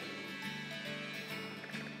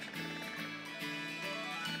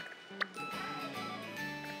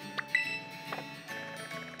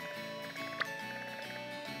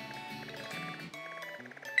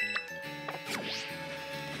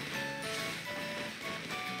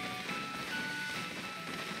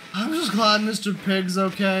 I'm just glad Mr. Pig's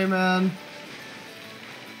okay, man.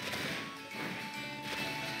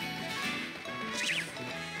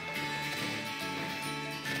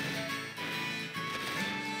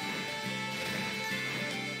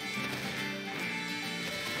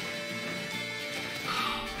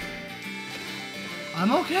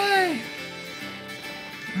 I'm okay.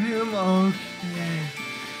 I am okay.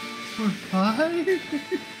 We're fine.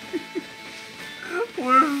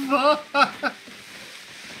 We're fine.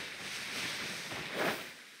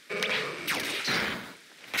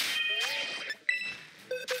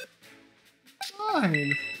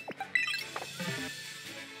 Fine.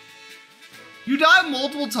 You died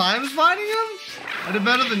multiple times fighting him? I did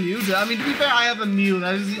better than you did. I mean, to be fair, I have a Mew.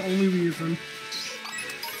 That is the only reason.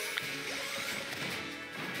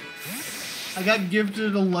 I got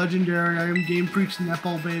gifted a legendary. I am Game Freak's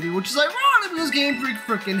Nepo baby, which is ironic because Game Freak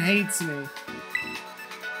frickin' hates me.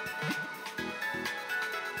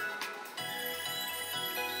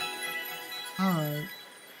 Alright.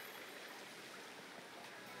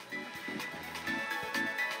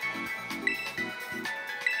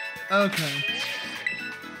 Okay.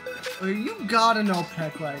 Wait, you gotta know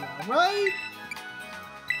Peck right now, right?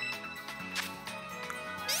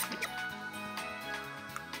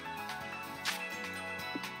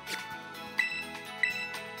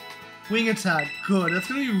 Wing attack, good. That's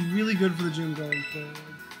gonna be really good for the gym going forward.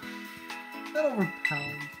 That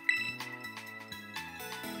overpound.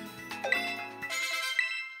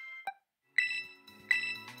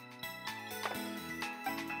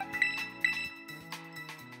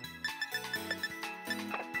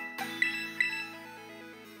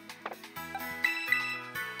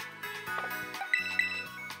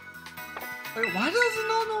 Wait, why does it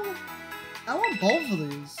not know? I want both of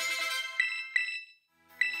these.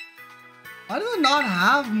 Why does it not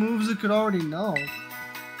have moves it could already know?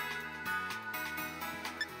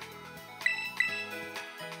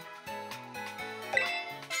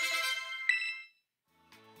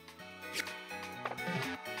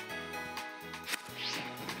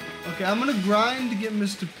 Okay, I'm gonna grind to get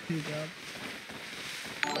Mr. Pig up.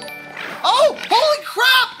 Oh! Holy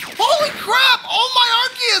crap! Holy crap! Oh my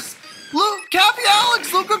Arceus! Luke, Cappy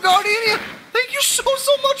Alex, Luca Gardenia! Thank you so much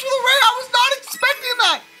for the raid! I was not expecting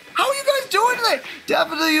that! How are you guys doing today?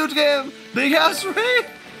 Definitely huge game. Big ass raid.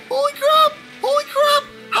 Holy crap. Holy crap.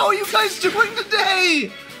 How are you guys doing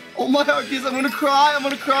today? Oh my Arceus, I'm gonna cry. I'm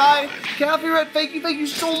gonna cry. Cappy Red, thank you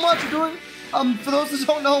so much for doing. For those that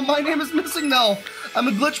don't know, my name is Missing Now. I'm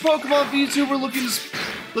a glitch Pokemon VTuber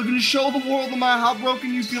looking to show the world no matter how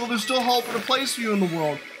broken you feel, there's still hope and a place for you in the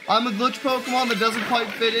world. I'm a glitch Pokemon that doesn't quite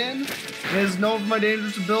fit in, and is known for my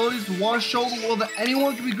dangerous abilities, but want to show the world that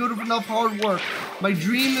anyone can be good with enough hard work. My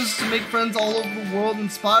dream is to make friends all over the world,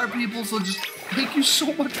 inspire people, so just thank you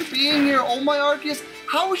so much for being here. Oh my Arceus,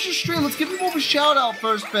 how was your stream? Let's give people a shout out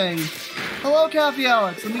first thing. Hello, Cappy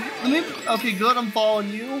Alex. Let me, okay, good, I'm following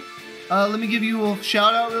you. Let me give you a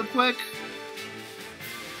shout out real quick.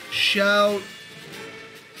 Shout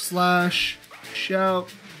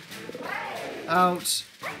out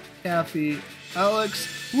Cappy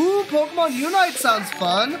Alex. Woo, Pokemon Unite sounds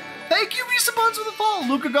fun. Thank you, Visa Buns, for the follow.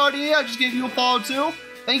 Luca Gardier, I just gave you a follow too.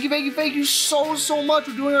 Thank you so much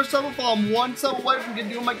for doing our sub follow. I'm one sub away from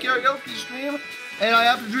doing my karaoke stream, and I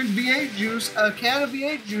have to drink V8 juice, a can of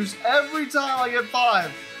V8 juice, every time I get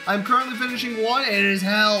 5. I'm currently finishing 1, and it is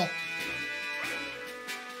hell.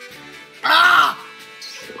 Ah!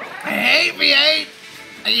 I hate V8!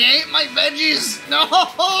 I hate my veggies! No!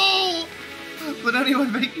 But anyway,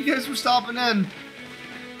 thank you guys for stopping in.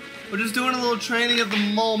 We're just doing a little training at the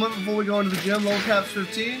moment before we go into the gym. Low caps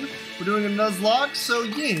 15. We're doing a nuzlocke, so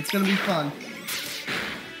yeah, it's gonna be fun.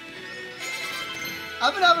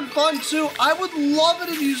 I've been having fun too. I would love it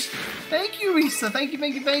if you... Thank you, Risa. Thank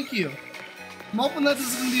you. I'm hoping that this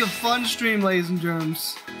is gonna be a fun stream, ladies and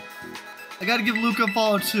germs. I gotta give Luca a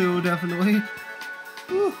follow too, definitely.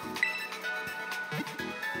 Whew.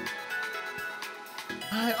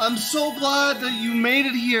 I'm so glad that you made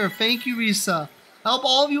it here. Thank you, Risa. I hope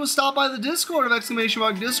all of you will stop by the Discord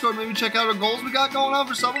of !Discord. Maybe check out our goals we got going on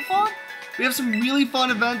for Summer Fun. We have some really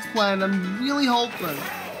fun events planned. I'm really hoping.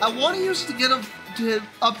 I want to use it to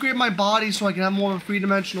upgrade my body so I can have more of a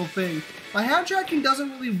three-dimensional thing. My hand tracking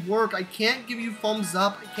doesn't really work. I can't give you thumbs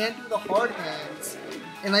up. I can't do the hard hands.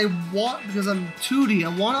 And I want, because I'm 2D, I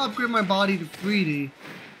want to upgrade my body to 3D.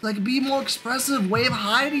 So I can be more expressive, wave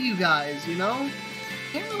hi to you guys, you know?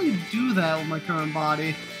 Can't really do that with my current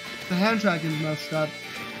body. The hand tracking's messed up.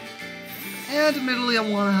 And admittedly, I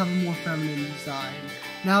want to have a more feminine design.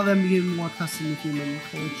 Now that I'm getting more accustomed to human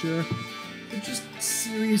culture. But just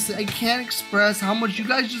seriously, I can't express how much you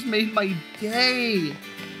guys just made my day.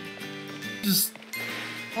 Just,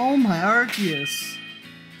 oh my Arceus.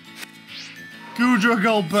 Goodra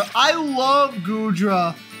go, but I love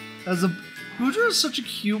Goodra. Goodra is such a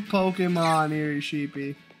cute Pokemon, Eerie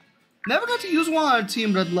Sheepy. Never got to use one on our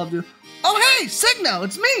team, but I'd love to. Oh hey, Signo,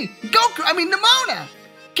 it's me, Nimona.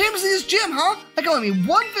 Came to see this gym, huh? That can only mean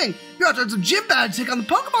one thing. You're out to some gym battle to take on the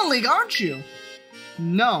Pokemon League, aren't you?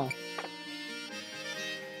 No.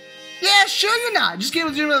 Yeah, sure you're not. Just came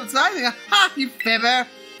to the gym outside. Ha, you fibber.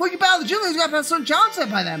 Well, you battle the gym leaders, you gotta pass a certain challenge set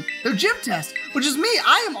by them. Their gym test, which is me.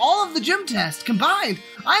 I am all of the gym tests combined.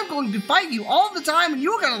 I am going to fight you all the time, and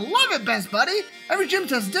you're gonna love it, best buddy. Every gym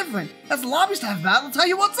test is different. That's the lobby staff battle. I'll tell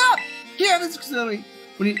you what's up. Here, this is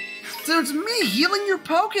it's me healing your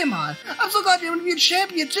Pokemon. I'm so glad you're going to be a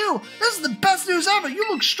champion too. This is the best news ever. You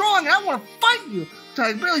look strong, and I want to fight you. So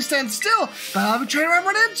I can barely stand still, but I'll have a trainer I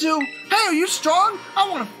run into. Hey, are you strong? I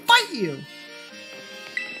want to fight you.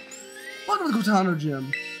 Welcome to the Kotano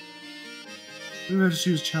Gym. We're going to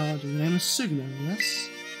choose challenging. The name is Signo, yes?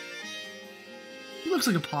 He looks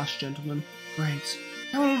like a posh gentleman. Great.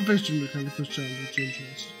 Now I'm face gym return the first challenge with gym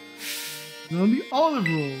chest. Now the olive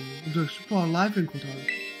roll. Introduction for life in Kotano.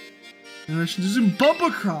 Generations using bumper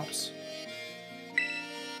crops.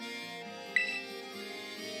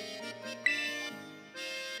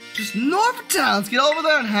 Just north of town. Let's get over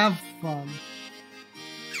there and have fun.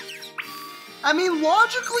 I mean,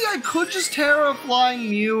 logically, I could just Terra Flying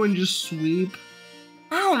Mew and just sweep.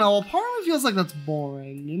 I don't know, a part of me feels like that's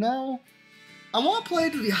boring, you know? I want to play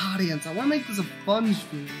to the audience. I want to make this a fun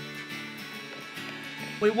stream.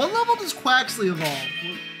 Wait, what level does Quaxley evolve?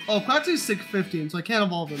 Oh, Quaxley's 615, so I can't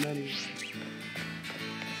evolve him anyway.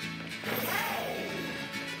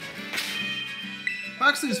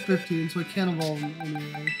 Quaxley's 15, so I can't evolve him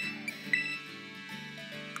anyway.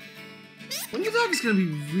 Wing Attack is gonna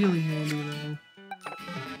be really handy though.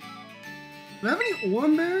 Do I have any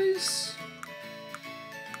Oran Berries?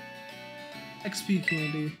 XP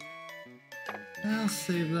candy. I'll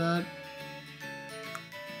save that.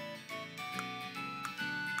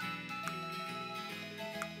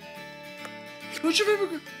 Who's your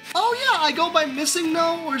favorite? Oh yeah, I go by Missing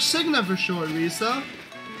No or Signa for short, Risa.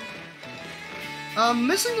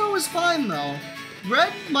 Missing No is fine though.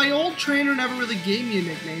 Red, my old trainer never really gave me a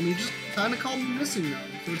nickname. He just kind of called me Missing No,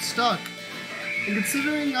 so it's stuck. And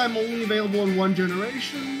considering I'm only available in one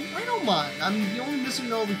generation, I don't mind. I'm the only Missing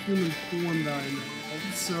No of a human form that I know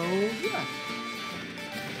of, so yeah.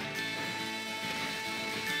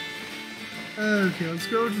 Okay, let's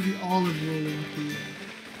go to the olive rolling field.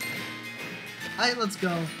 Alright, let's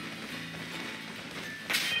go.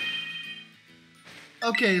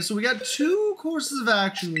 Okay, so we got 2 courses of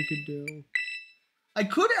action we could do. I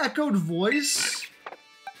could Echoed Voice.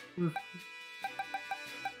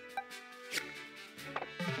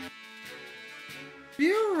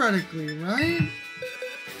 Theoretically, right?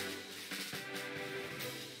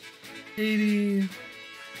 80,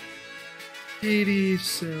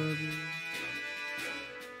 Cerebi.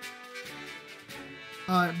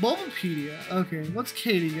 Alright, Bulbapedia. Okay, what's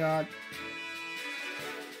Katie got?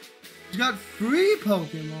 She's got 3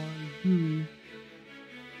 Pokemon.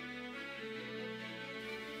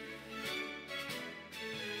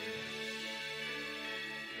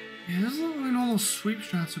 Yeah, this isn't really normal sweep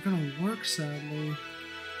strats are gonna work, sadly.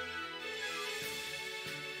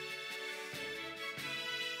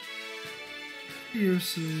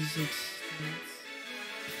 Tediosa's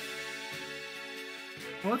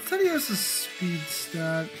what's Tediosa's speed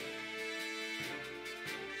stat?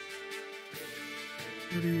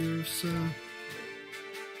 Tediosa.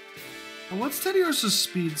 Oh, what's Tediosa's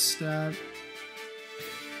speed stat?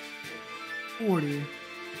 40.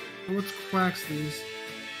 Oh, what's Quaxley's?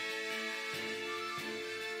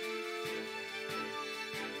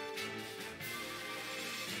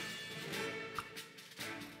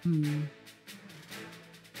 Hmm.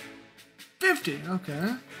 50,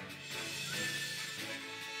 okay.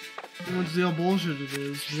 What's the old bullshit it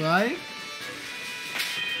is, right?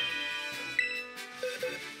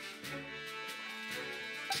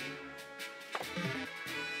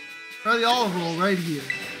 Try the olive roll right here.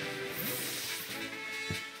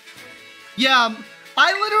 Yeah,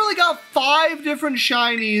 I literally got 5 different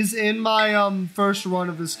shinies in my first run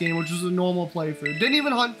of this game, which was a normal playthrough. Didn't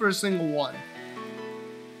even hunt for a single one.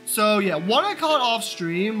 So yeah, one I caught off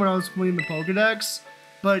stream when I was completing the Pokedex.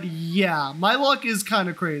 But yeah, my luck is kind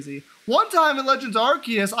of crazy. One time in Legends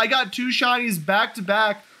Arceus, I got 2 shinies back to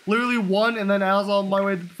back. Literally one, and then I was on my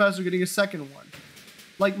way to the professor getting a second one.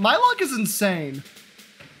 Like, my luck is insane.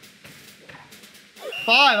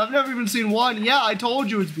 5, I've never even seen one. Yeah, I told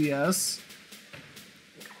you it's BS.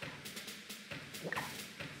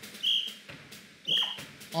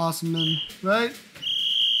 Awesome, man. Right?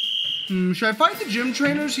 Should I fight the gym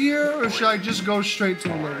trainers here, or should I just go straight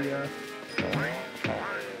to Olivia? I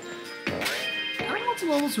don't want to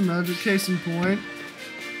levels for magic, case in point.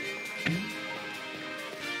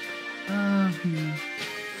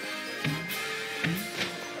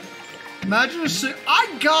 Imagine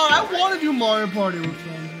I want to do Mario Party with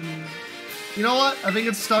them. You know what? I think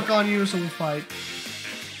it's stuck on you, so we'll fight.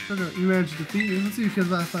 You managed to defeat me. Let's see, because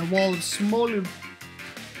that's my wall of small.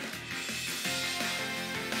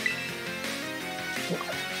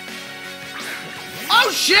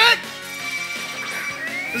 Oh shit!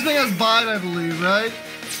 This thing has bite, I believe, right?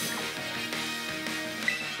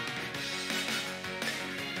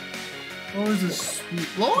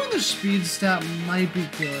 Lowering the speed stat might be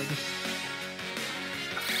good.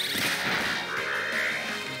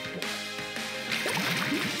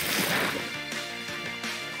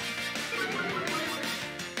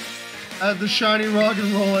 At the shiny rock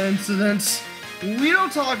and roll incident. We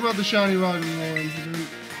don't talk about the shiny rock and roll incident.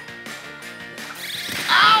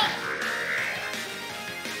 Ow!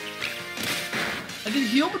 I can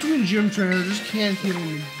heal between gym trainers, I just can't heal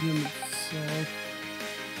in the gym itself.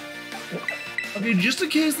 Okay, just in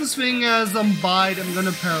case this thing has bite, I'm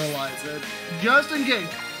gonna paralyze it. Just in case.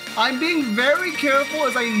 I'm being very careful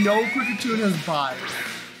as I know Cricketune has bite.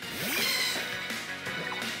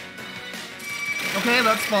 Okay,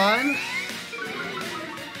 that's fine.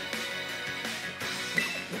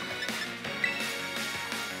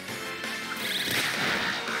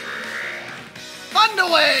 Thunder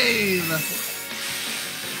Wave!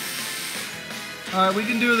 Alright, we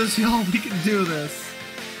can do this, y'all. We can do this.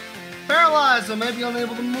 Paralyzed, so maybe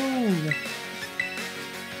unable to move.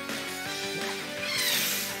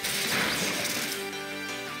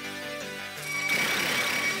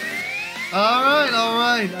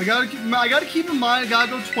 Alright. I gotta keep in mind I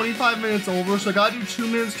gotta go 25 minutes over, so I gotta do 2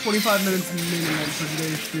 minutes, 25 minutes minimum for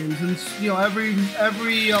today's stream. Since, you know, every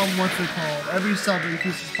what's it called? Every sub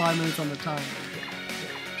increases 5 minutes on the timer.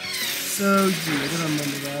 So yeah, I gotta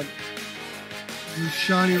remember that.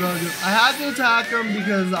 Shiny Roger. I had to attack him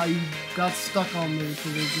because I got stuck on the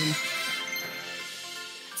collision.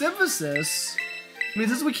 Synthesis. I mean,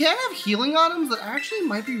 since we can't have healing items, that actually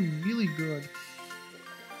might be really good.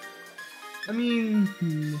 I mean,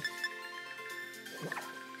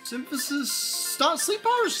 Synthesis. Sleep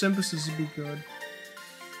Powder Synthesis would be good.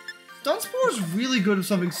 Stun Spore is really good if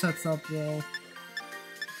something sets up, though.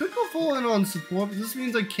 Could go full in on support, but this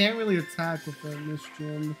means I can't really attack with it in this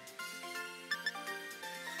gym.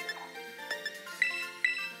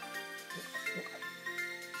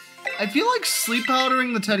 I feel like sleep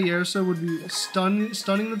powdering the Teddiursa would be stunning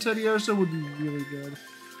the Teddiursa would be really good.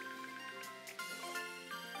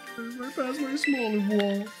 Right past my smaller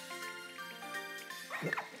wall.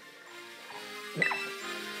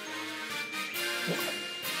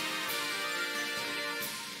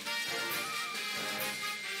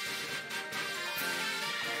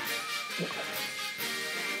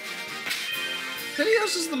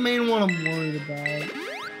 Teddiursa is the main one I'm worried about.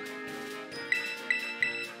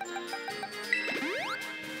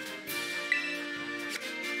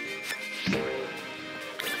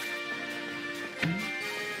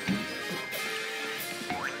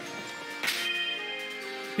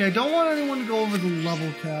 Okay, I don't want anyone to go over the level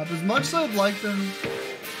cap. As much as I'd like them.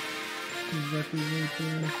 Exactly right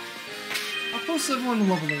there. How close is everyone to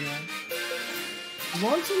leveling up? As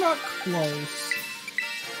long as they're not close.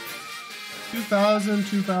 2,000,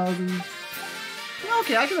 2,000. Yeah,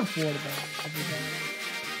 okay, I can afford a battle.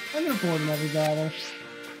 I can afford another battle.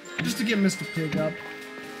 Just to get Mr. Pig up.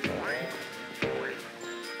 I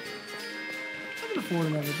can afford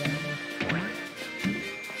another battle.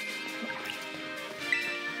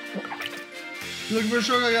 You looking for a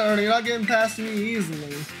shortcut? You're not getting past me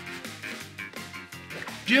easily.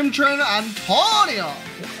 Gym Trainer Antonio!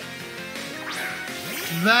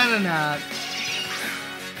 Venonat.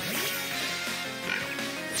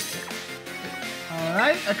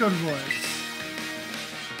 Alright, Echoed Voice.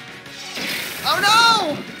 Oh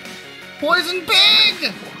no! Poison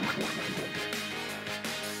Pig!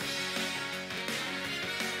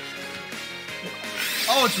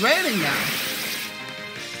 Oh, it's raining now.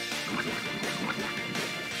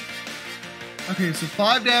 Okay, so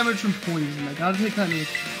 5 damage from poison. I gotta take that into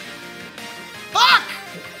account. Fuck!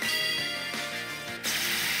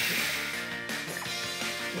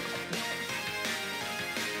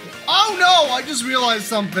 Oh no! I just realized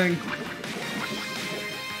something.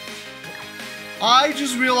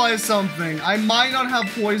 I might not have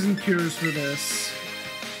poison cures for this.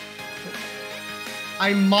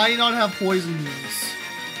 I might not have poison cures.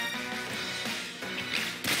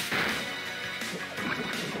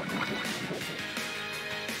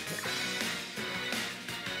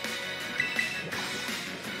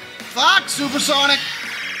 Fuck, Supersonic!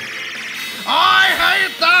 I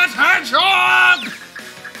hate that hedgehog!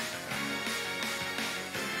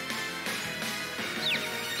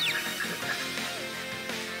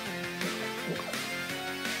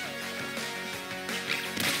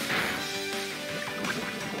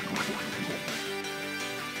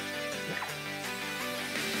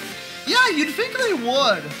 Yeah, you'd think they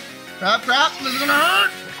would. Crap, this is gonna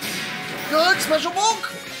hurt. Good, special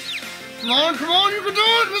bulk. Come on, you can do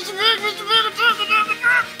it, Mr. Pig,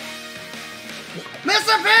 attack.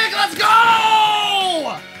 Mr. Pig, let's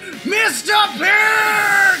go! Mr.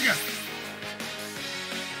 Pig!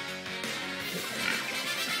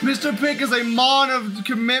 Mr. Pig is a mon of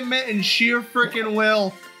commitment and sheer frickin'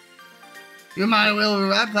 will. You might will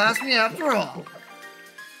right past me after all.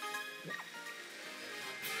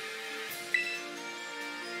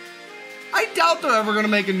 I doubt they're ever gonna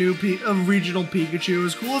make a new regional Pikachu.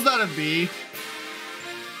 As cool as that'd be.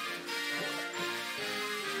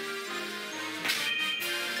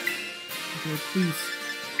 Okay, please.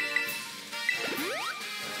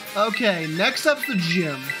 Okay, next up's the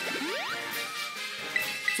gym.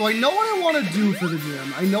 So I know what I want to do for the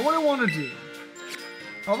gym.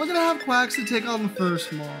 Probably gonna have Quaxly take on the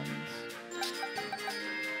first mons.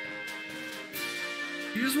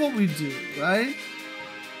 Here's what we do, right?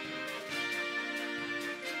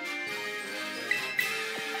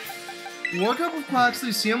 Work up with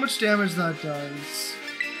Quaxly, see how much damage that does.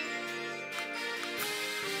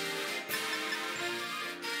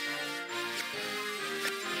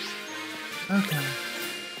 Okay.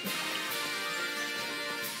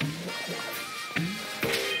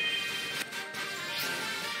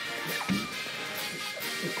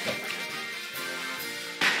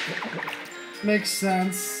 Makes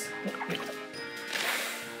sense.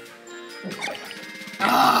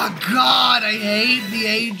 Oh God, I hate the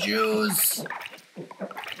A-juice.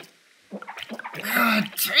 It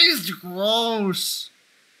tastes gross.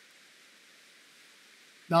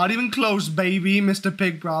 Not even close, baby. Mr.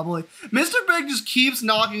 Pig probably. Mr. Pig just keeps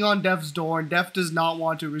knocking on Def's door and Def does not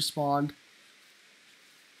want to respond.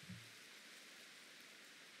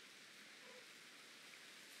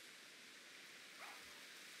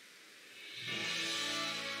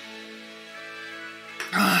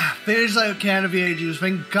 Finished like a can of VA juice.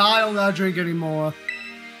 Thank God I don't gotta drink anymore.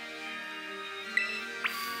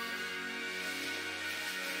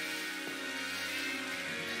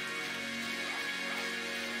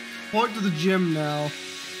 Report to the gym now.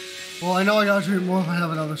 Well, I know I gotta drink more if I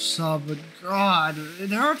have another sub, but God,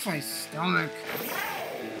 it hurts my stomach.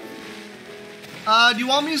 Do you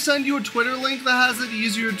want me to send you a Twitter link that has it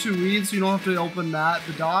easier to read so you don't have to open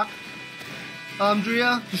the doc?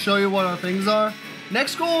 Drea, to show you what our things are?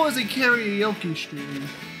 Next goal is a karaoke stream.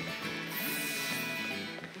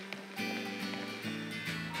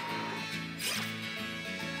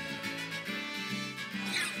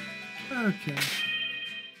 Okay.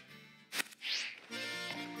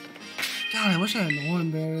 God, I wish I had an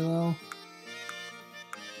Oranberry though.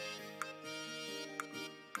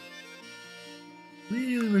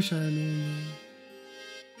 Really wish I had an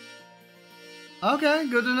Oranberry. Okay,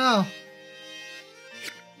 good to know.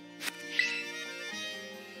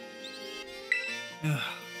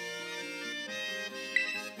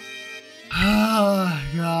 Oh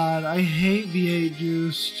God, I hate V8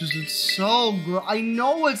 juice. Just it's so gross. I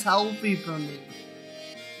know it's healthy for me,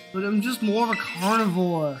 but I'm just more of a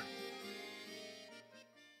carnivore.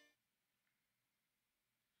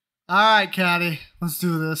 All right, Caddy, let's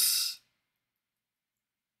do this.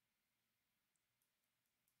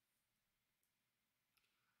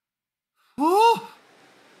 Woo!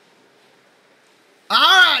 All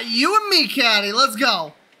right, you and me, Caddy, let's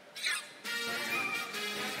go.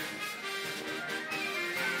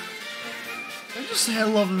 I just say I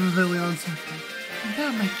love the Pavilion something. I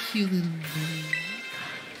got my cute little Pavilion.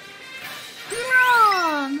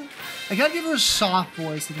 Run! I gotta give her a soft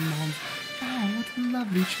voice like a mom. Oh, what a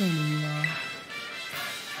lovely trainer you are.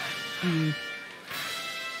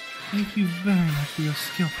 Thank you very much for your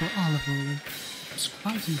skillful olive oil. It's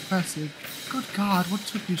quite impressive. Good God, what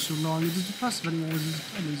took you so long? It is impressive anyone was as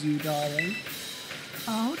dumb as you, darling.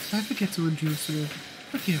 Oh, did I forget to introduce you?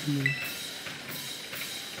 Forgive me.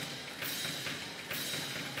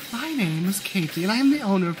 My name is Katie, and I am the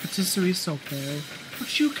owner of Patisserie Soapberry,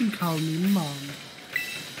 but you can call me Mom.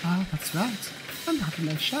 Oh, that's right. I'm not in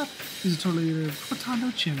my shop. He's a totally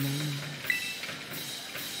Cortado chimney.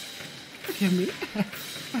 Forgive me.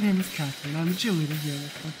 My name is Catherine. I'm a gym leader here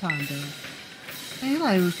at Cortado. And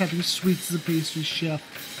I was having sweets as a pastry chef.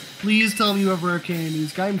 Please tell me you have rare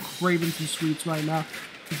candies. I'm craving some sweets right now.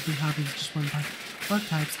 If the hobby is just one bite. What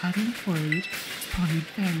types having worried? It's probably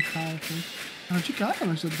very powerful. Aren't you got how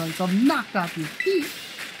much of the bites? I've knocked off your feet.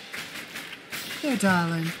 Here,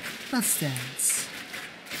 darling. Let's dance.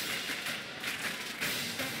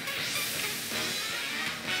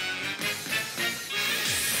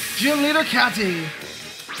 Gym leader Catty.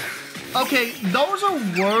 Okay, those are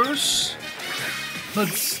worse, but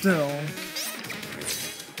still.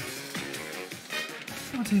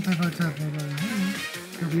 I'll take my butt up over here.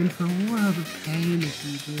 You'll be in for a world of pain if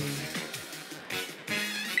you do.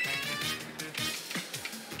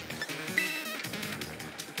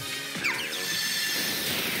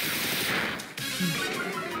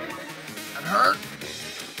 That hurt.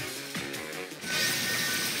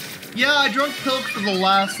 Yeah, I drank Pilk for the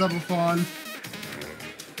last subathon.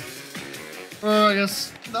 I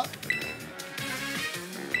guess no.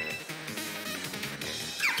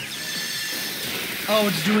 Oh,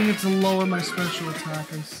 it's doing it to lower my special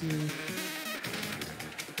attack, I see.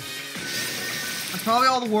 That's probably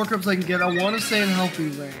all the workups I can get. I want to stay in healthy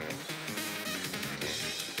range.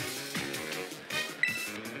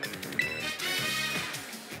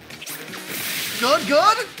 Good,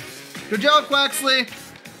 good! Good job, Quaxley!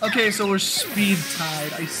 Okay, so we're speed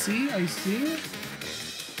tied. I see.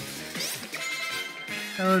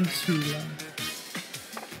 Turn 2 left.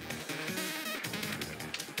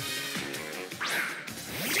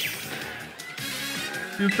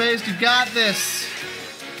 Two-Faced, you got this.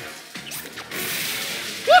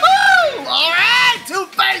 Woohoo! Alright,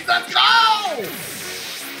 Two-Faced, let's go!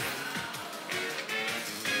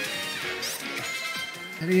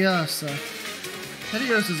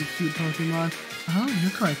 Teddiursa's a cute Pokemon. Oh,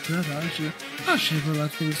 you're quite good, aren't you? I'll shape her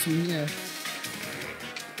like things from here.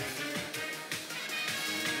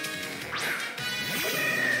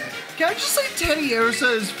 Can I just say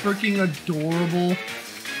Teddiursa is freaking adorable?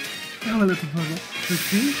 Oh, little puzzle. So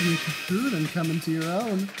keen to make the food and come into your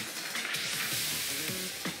own.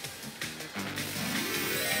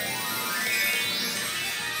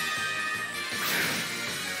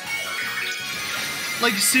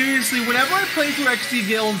 Like, seriously, whenever I play through XD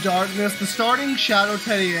Gale of Darkness, the starting Shadow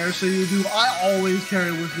Teddiursa you do, I always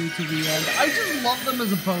carry with me to the end. I just love them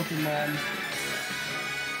as a Pokemon.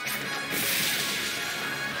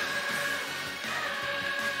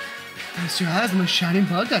 Nice your eyes on my shining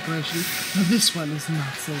bug decoration. Now this one is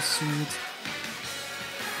not so sweet.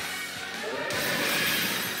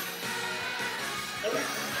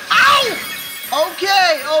 Ow!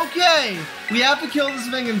 Okay. We have to kill this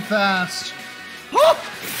thing and fast.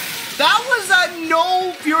 That was a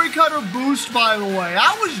no Fury Cutter boost, by the way.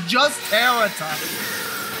 That was just Terra type.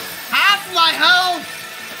 Half my health!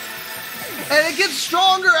 And it gets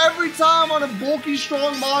stronger every time on a bulky,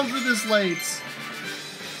 strong monster this late.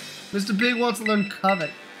 Mr. Big wants to learn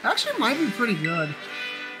Covet. Actually, it might be pretty good.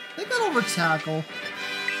 Take that over Tackle.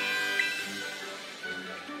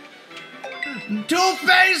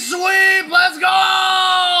 Two-Face Sweep! Let's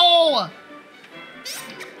go!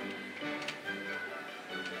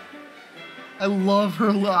 I love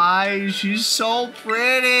her eyes. She's so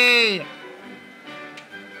pretty.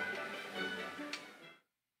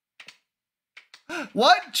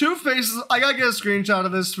 What? Two-Faces? I gotta get a screenshot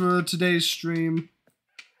of this for today's stream.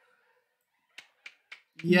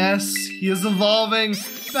 Yes, he is evolving.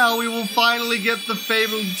 Now we will finally get the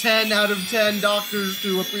fabled 10 out of 10 doctors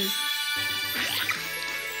to appreciate.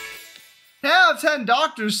 10 out of 10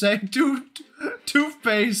 doctors say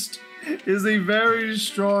Two-Faced is a very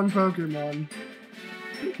strong Pokemon.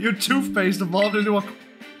 Your Two-Faced evolved into a... I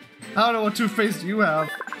don't know what Two-Faced you have.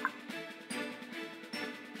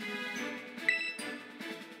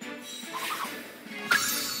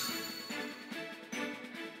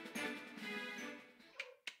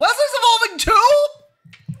 Wesley's evolving too?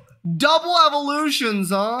 Double evolutions,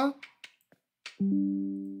 huh?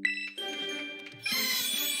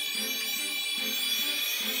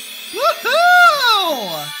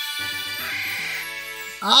 Woohoo!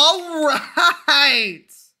 All right.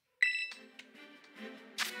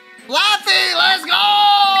 Fluffy, let's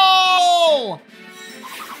go!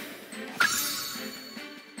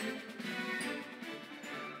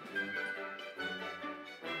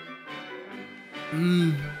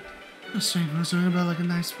 Just saying about like a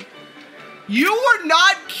nice. You were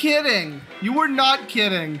not kidding. You were not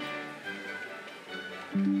kidding.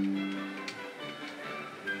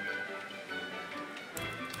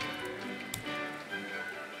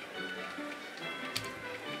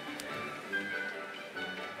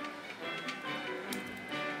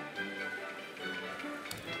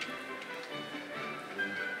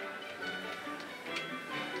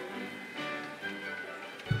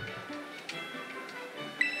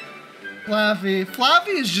 Flaffy.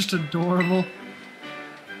 Flaffy is just adorable.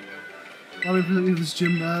 Let me present you this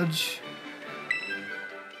gym badge.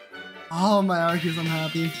 Oh, my Arceus, I'm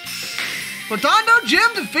happy. Rotondo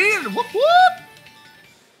Gym defeated! Whoop whoop!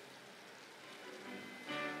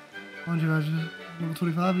 Level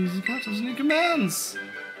 25, easy clutch, those new commands.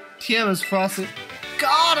 TM is frosted.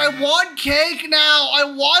 God, I want cake now! I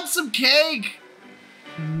want some cake!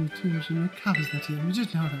 Copies that TM, you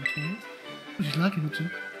just know that, right? Would you like it, would you?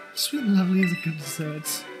 Sweet and lovely is a good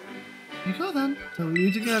dessert. You go then, till we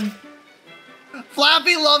meet again.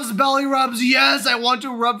 Flappy loves belly rubs. Yes, I want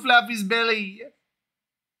to rub Flappy's belly.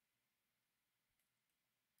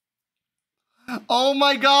 Oh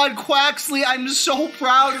my god, Quaxley, I'm so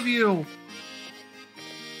proud of you.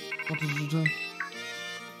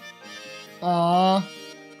 Aww.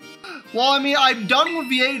 Well, I mean, I'm done with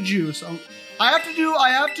V8 juice. I have to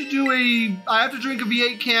drink a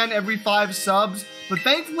V8 can every 5 subs, but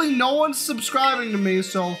thankfully no one's subscribing to me,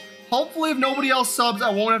 so hopefully if nobody else subs,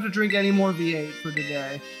 I won't have to drink any more V8 for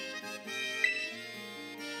today.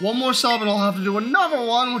 One more sub and I'll have to do another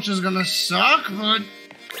one, which is gonna suck, but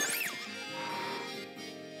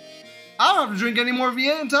I don't have to drink any more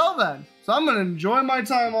V8 until then. So I'm gonna enjoy my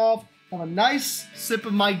time off, have a nice sip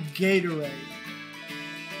of my Gatorade.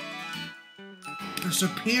 The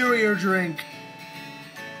superior drink.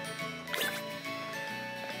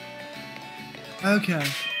 Okay.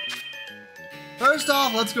 First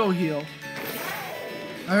off, let's go heal.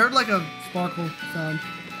 I heard like a sparkle sound.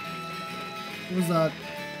 What was that?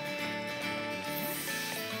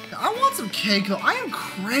 I want some cake though. I am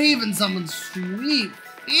craving something sweet.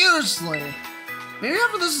 Fiercely. Maybe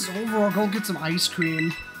after this is over, I'll go get some ice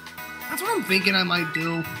cream. That's what I'm thinking I might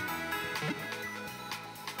do.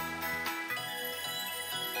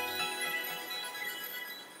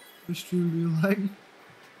 What stream do you like?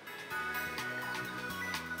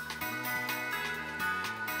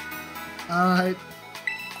 Alright.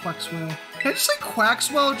 Quaxwell. Can I just say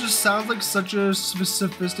Quaxwell just sounds like such a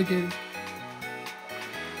sophisticated...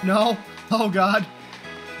 No? Oh god.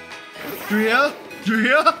 Drea?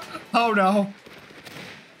 Drea? Oh no.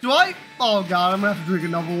 Do I? Oh god, I'm gonna have to drink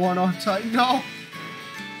another one, aren't I? No.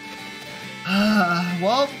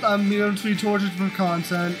 Well, I'm going to be tortured for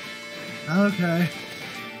content. Okay.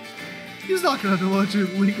 He's not gonna let you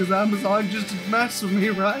leak his Amazon just to mess with me,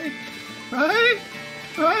 right? Right?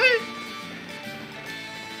 Right?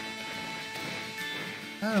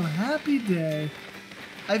 Oh, happy day.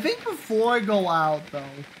 I think before I go out, though,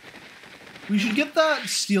 we should get that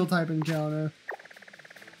steel type encounter.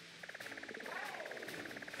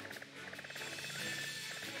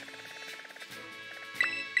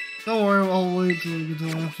 Don't worry, I'll wait till we get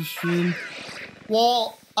to after stream.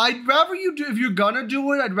 Well, I'd rather you do, if you're gonna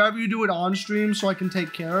do it, I'd rather you do it on stream so I can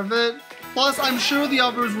take care of it. Plus, I'm sure the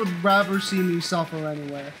others would rather see me suffer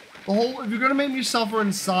anyway. If you're gonna make me suffer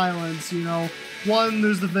in silence, you know, one,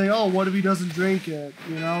 there's the thing, oh, what if he doesn't drink it,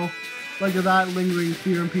 you know? Like that lingering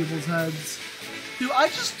fear in people's heads. Dude, I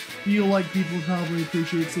just feel like people probably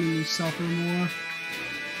appreciate seeing me suffer more.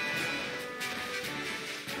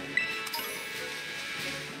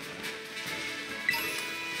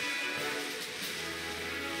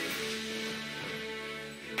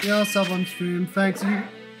 Yeah, I'll sub on stream. Thanks.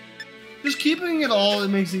 Just keeping it all, it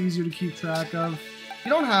makes it easier to keep track of. You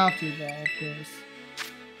don't have to, though, of course.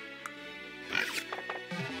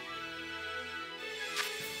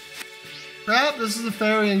 Crap, this is a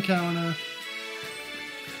fairy encounter.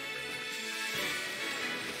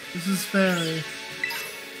 This is fairy.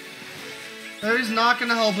 Fairy's not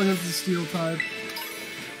gonna help against the steel type.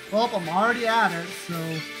 Well, I'm already at it,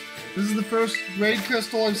 so... This is the first raid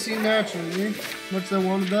crystal I've seen naturally. Much I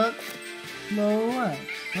wanted that. No way.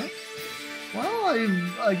 Huh? Well,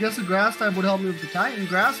 I guess a grass type would help me with the Titan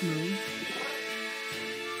grass move.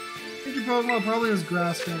 I think your Pokemon probably has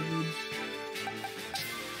grass coverage.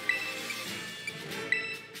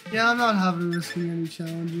 Yeah, I'm not having risking any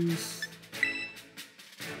challenges.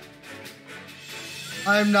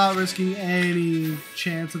 I'm not risking any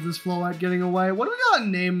chance of this Floette getting away. What do we gotta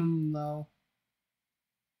name him, though?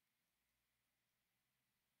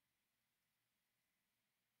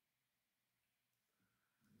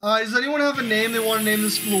 Does anyone have a name they want to name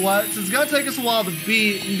this Floette? It's gonna take us a while to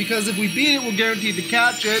beat, and because if we beat it, we're guaranteed to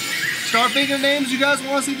catch it. Start thinking of names you guys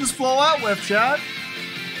want to see this Floette with, chat.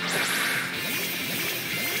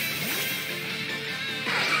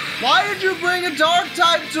 Why did you bring a dark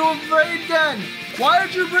type to a raid den? Why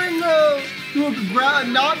did you bring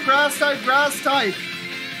not grass type, grass type?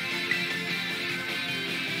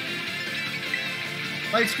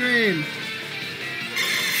 Light screen.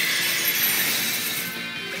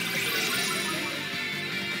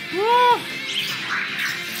 Woo!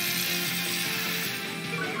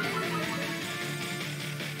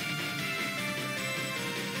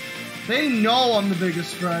 They know I'm the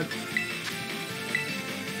biggest threat.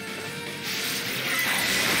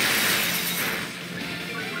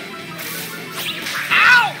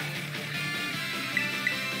 Ow!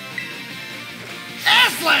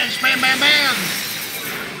 Ass slash! Bam, bam, bam!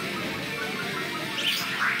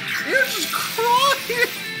 They're just crying!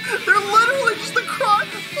 They're literally just a cry.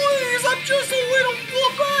 Please, I'm just a little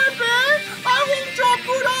baby. I won't drop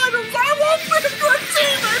good items. I won't be a good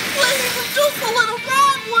teammate. Please, I'm just a little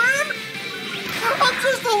goblin. I'm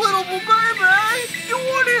just a little baby. You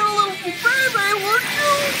want to eat a little baby, would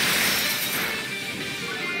you?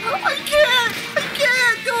 I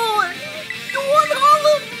can't do it. You want a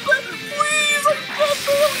little baby? Please, I'm just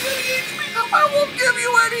a little HP. I won't give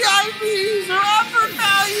you any IVs or effort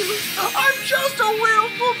values. I'm just a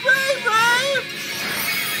willful baby.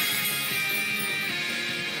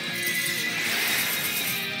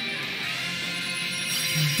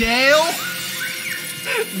 Dale?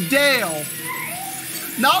 Dale.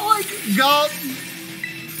 Not like God.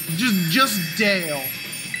 Just Dale.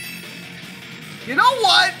 You know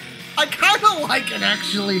what? I kind of like it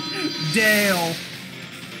actually. Dale.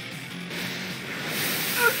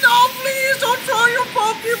 No, please don't throw your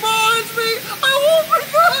Pokemon at me! I won't be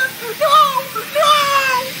good! No! No!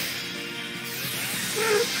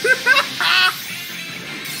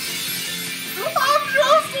 I'm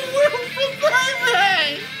just a willful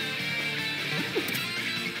baby!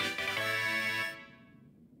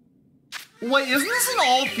 Wait, isn't this an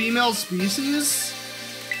all-female species?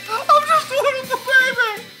 I'm just a willful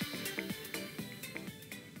baby!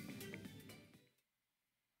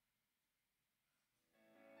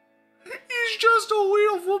 He's just a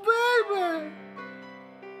willful baby!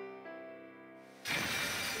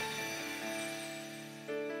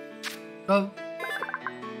 Oh.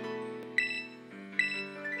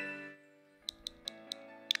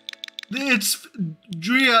 It's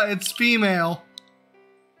Drea, it's female.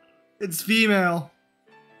 It's female.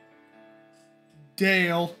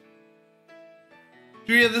 Dale.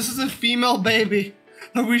 Drea, this is a female baby.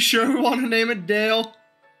 Are we sure we want to name it Dale?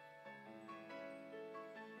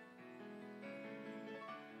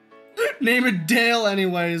 Name it Dale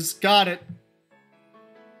anyways. Got it.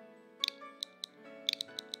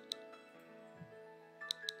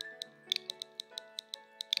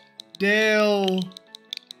 Dale.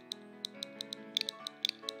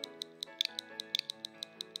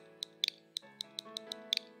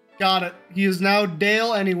 Got it. He is now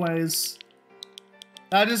Dale anyways.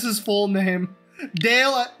 That is his full name.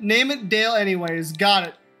 Dale, name it Dale anyways.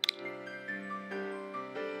 Got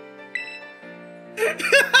it.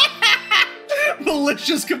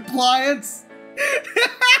 Malicious compliance.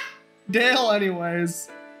 Dale anyways.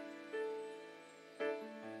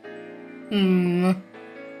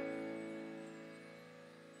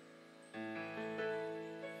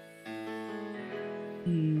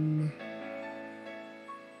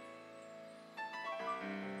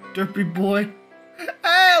 Derpy boy. Hey,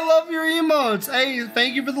 I love your emotes. Hey,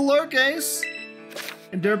 thank you for the lurk, Ace.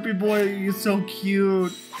 And Derpy boy, you're so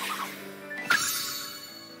cute.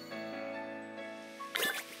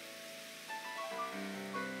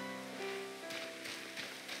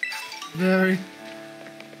 Very.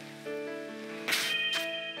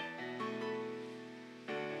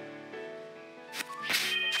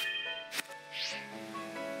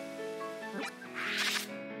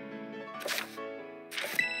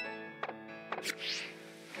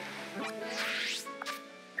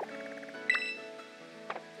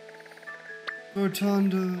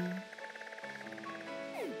 Rotondo.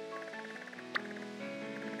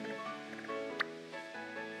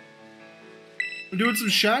 We're doing some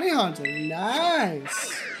shiny hunting.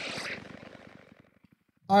 Nice.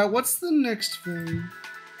 Alright, what's the next thing?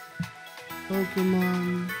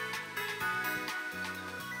 Pokemon.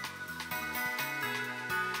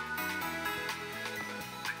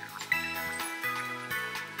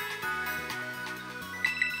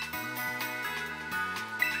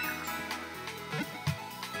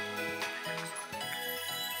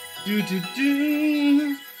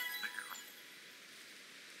 Do.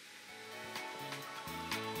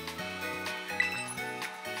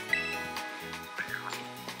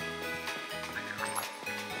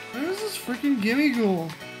 Freaking gimme ghoul.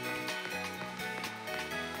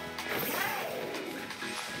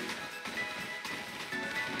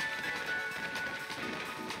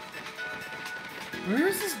 Where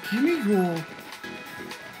is this gimme ghoul?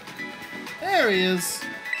 There he is.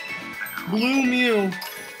 Blue Mew.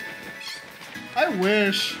 I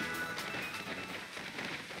wish.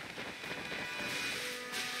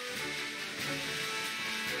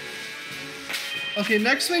 Okay,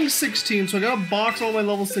 next thing's 16, so I gotta box all my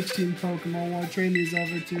level 16 Pokemon while I train these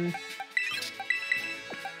other two.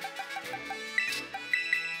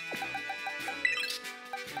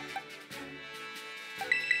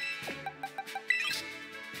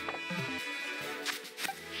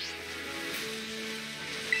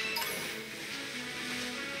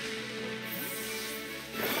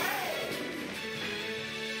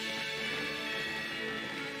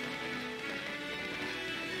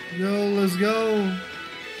 Yo, let's go.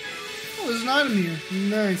 Oh, there's an item here.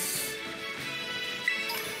 Nice.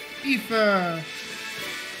 Ether.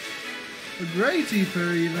 A great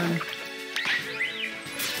ether, even.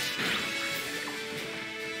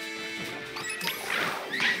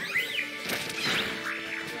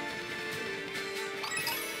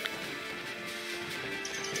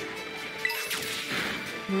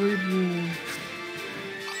 Very blue.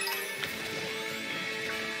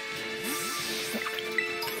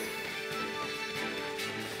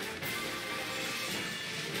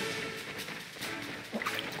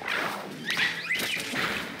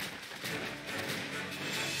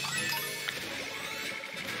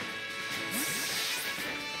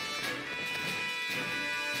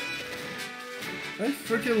 I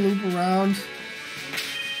freaking loop around.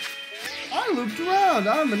 I looped around.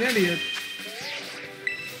 I'm an idiot.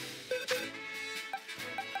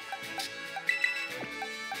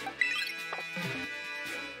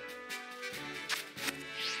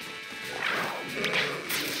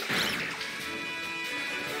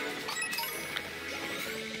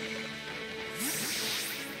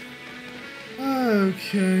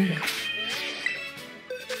 Okay.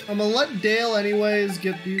 I'm gonna let Dale anyways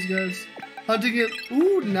get these guys. Hunting it.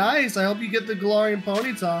 Ooh, nice. I hope you get the Galarian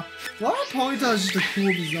Ponyta. Galarian Ponyta is just a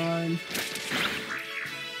cool design.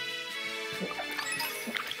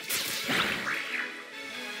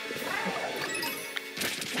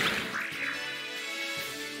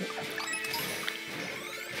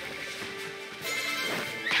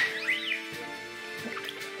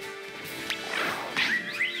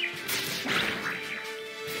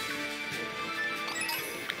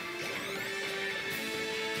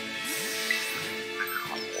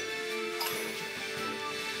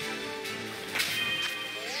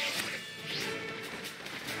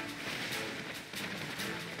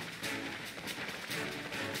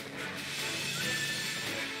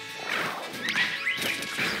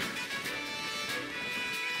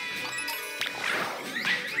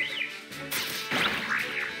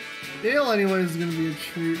 Dale anyways is gonna be a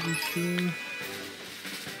treat for sure.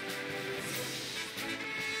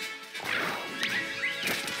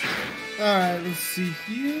 Alright, let's see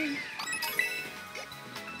here.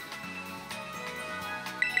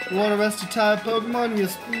 You want to rest a type Pokemon?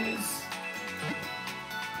 Yes, please.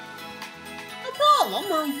 No problem,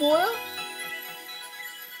 I'm rooting for you.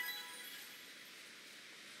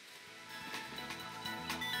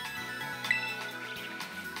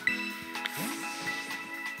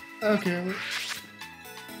 Okay.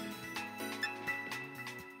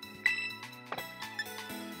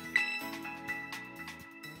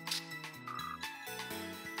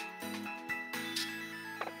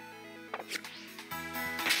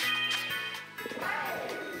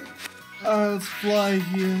 Alright, let's fly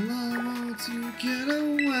here. I want to get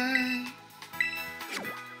away.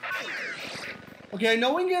 Okay, I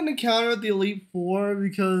know we can get an encounter at the Elite Four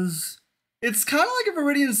because it's kind of like a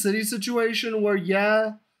Viridian City situation where,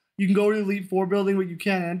 yeah, you can go to the Elite Four building, but you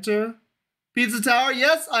can't enter. Pizza Tower,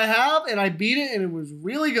 yes, I have, and I beat it, and it was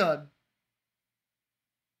really good.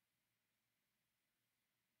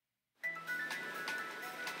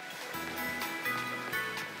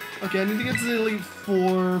 Okay, I need to get to the Elite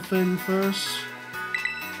Four thing first.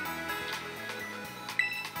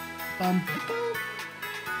 Bum, bum.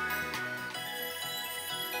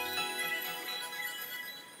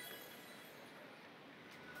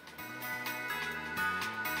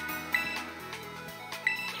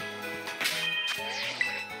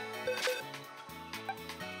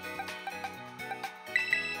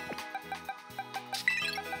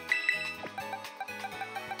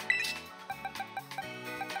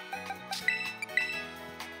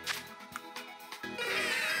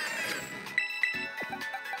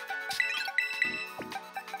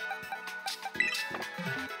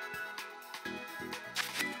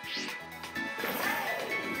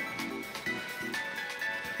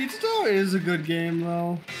 Pizza Tower is a good game,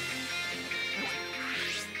 though.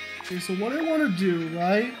 Okay, so what I want to do,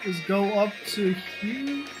 right, is go up to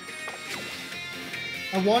here.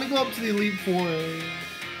 I want to go up to the Elite Four area.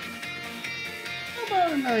 How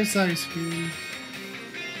about a nice ice cream?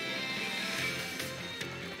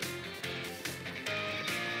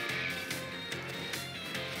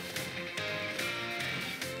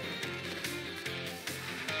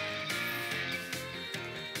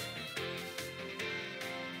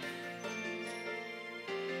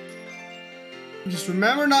 Just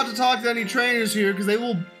remember not to talk to any trainers here, because they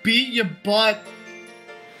will beat your butt.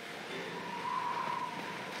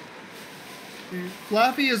 Okay,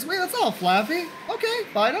 Flaffy is... Wait, that's not Flaffy. Okay,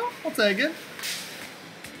 Fido. I'll take it.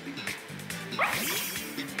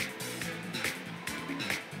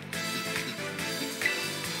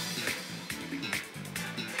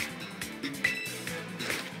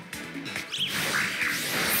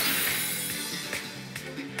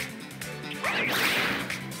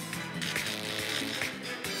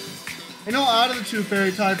 I know out of the two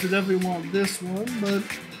fairy types, I definitely want this one, but...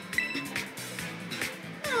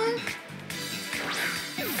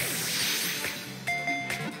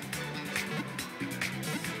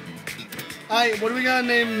 Alright, what do we gotta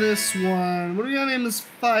name this one? What do we gotta name this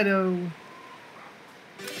Fido?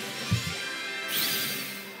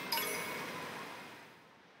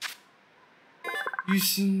 You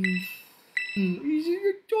see... He's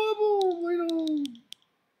an adorable little...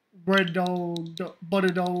 Red dog, butter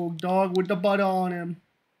dog with the butter on him.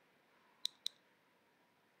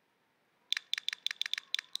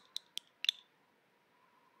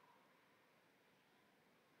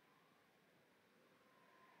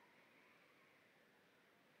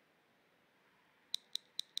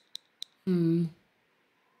 It's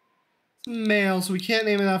male, so we can't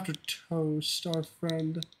name it after Toast, our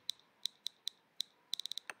friend.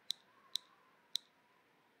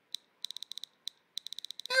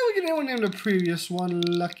 We can name the previous one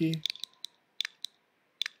Lucky.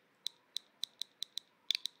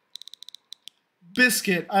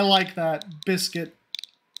 Biscuit. I like that. Biscuit.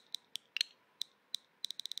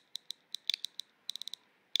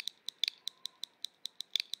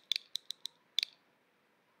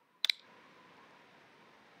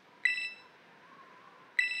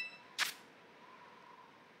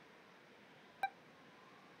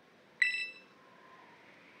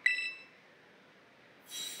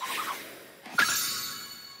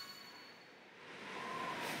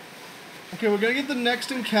 Okay, we're gonna get the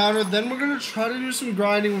next encounter, then we're gonna try to do some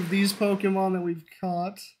grinding with these Pokemon that we've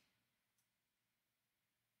caught.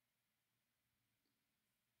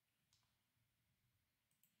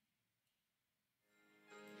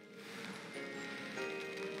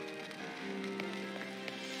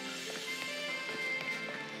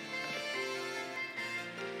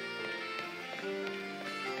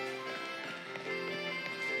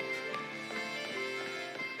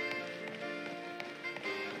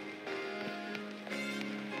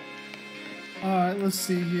 Alright, let's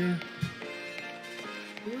see here.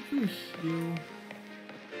 Go through here.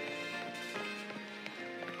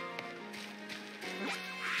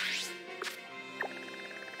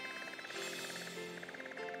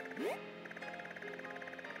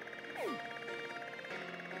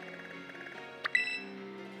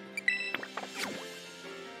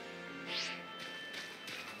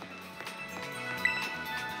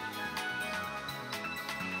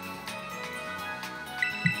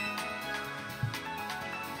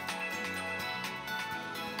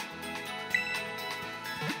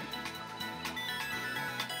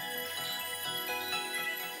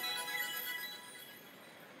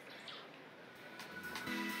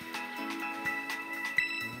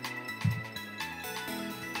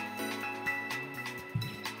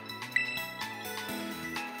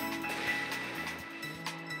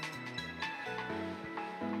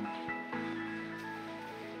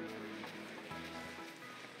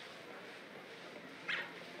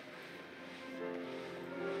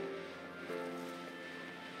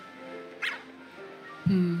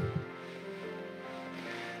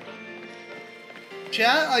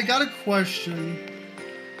 Chat, I got a question.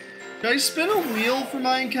 Should I spin a wheel for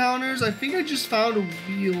my encounters? I think I just found a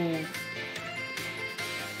wheel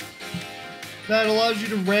that allows you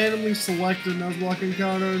to randomly select a nuzlocke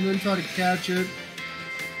encounter and then try to catch it.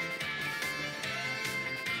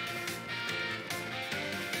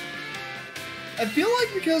 I feel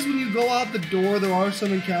like because when you go out the door, there are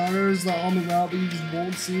some encounters that on the route that you just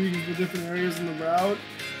won't see because of the different areas in the route.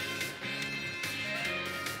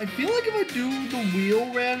 I feel like if I do the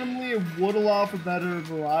wheel randomly, it would allow for better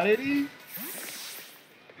variety.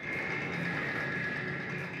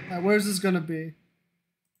 Alright, where's this gonna be?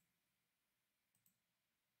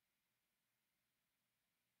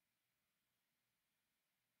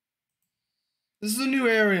 This is a new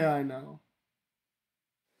area, I know.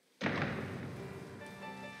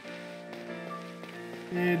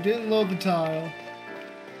 It didn't load the tile.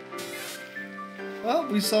 Well,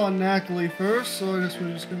 we saw a Knackley first, so I guess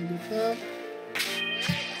we're just gonna get that.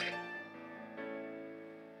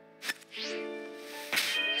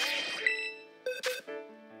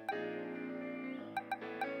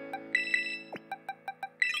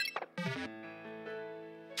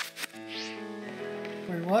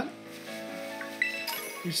 Wait, what?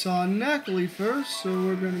 We saw a Knackley first, so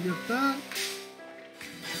we're gonna get that.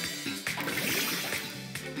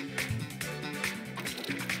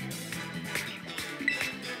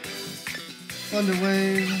 Thunder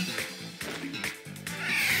Wave.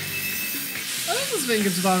 I think this thing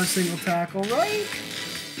can survive a single tackle, right?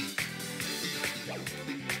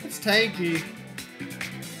 It's tanky.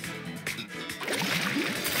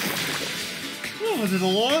 Oh, is it a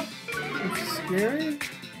lot? It's scary.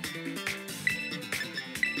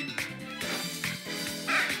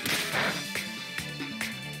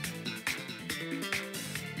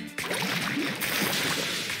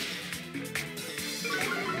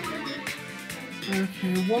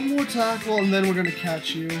 Okay, one more tackle and then we're gonna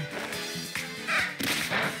catch you.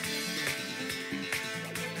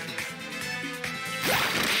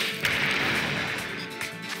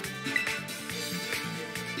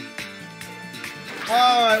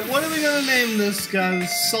 Alright, what are we gonna name this guy?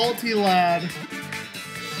 Salty Lad.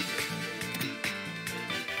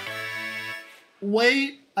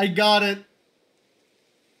 Wait, I got it.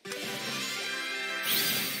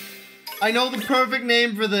 I know the perfect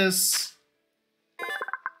name for this.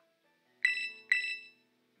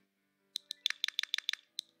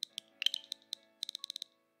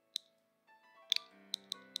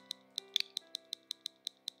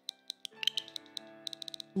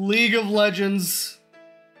 League of Legends.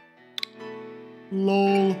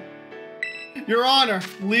 LOL. Your Honor,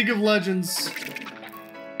 League of Legends.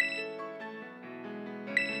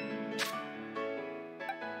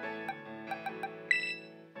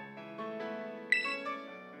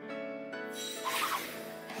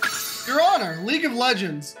 Your Honor, League of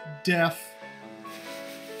Legends. Deaf.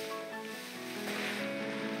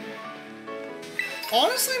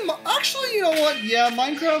 Honestly, actually, you know what? Yeah,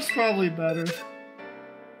 Minecraft's probably better.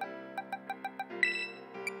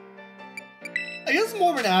 I guess it's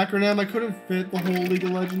more of an acronym. I couldn't fit the whole League of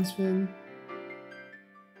Legends thing.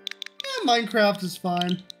 Yeah, Minecraft is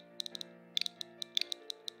fine.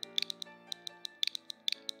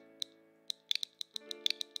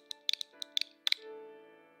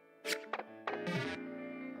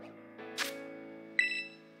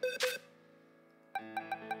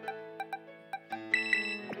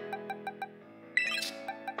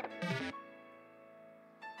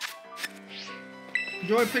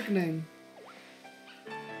 Enjoy pick name.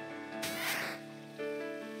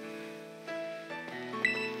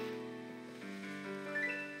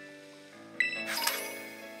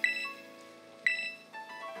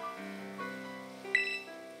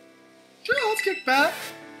 Sure, let's kick back.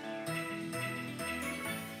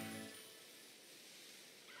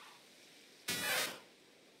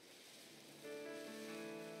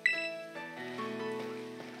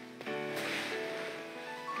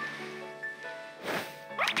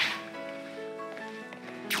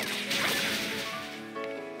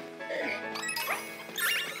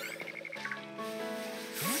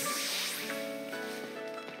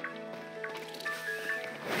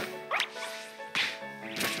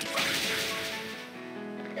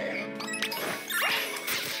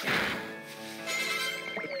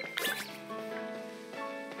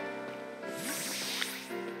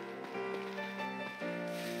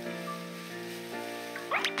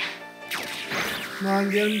 Come on,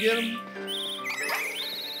 get him, get him.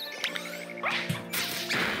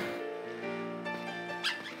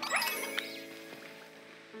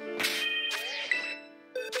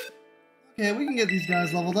 Okay, we can get these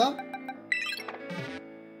guys leveled up.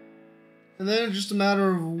 And then it's just a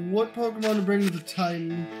matter of what Pokemon to bring to the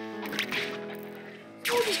Titan.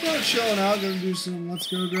 So we're just kind of chilling out, gonna do some Let's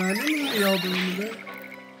Go grinding, and y'all doing a bit.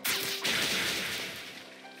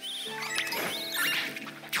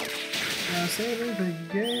 Saving, thank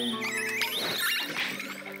you, game.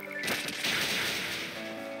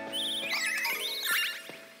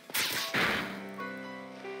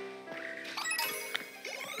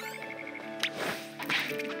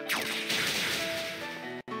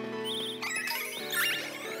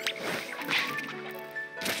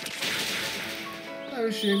 Oh,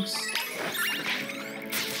 Shinx.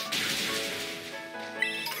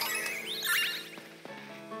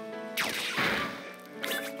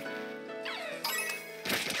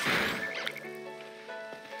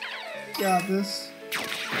 Got this.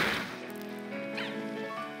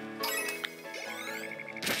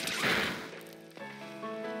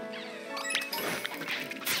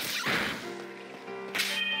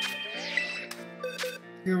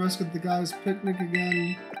 Here, let's get the guy's picnic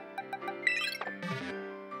again.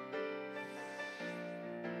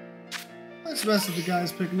 Let's mess with the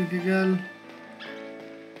guy's picnic again.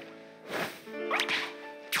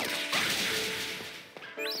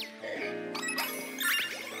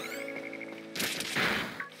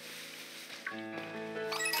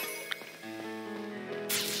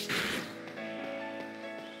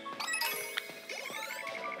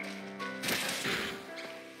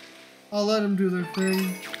 I'll let them do their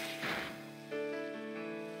thing.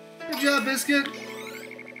 Good job, Biscuit.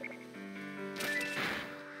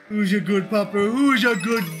 Who's your good pupper? Who's your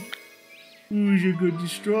good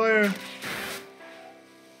destroyer?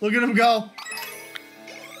 Look at him go.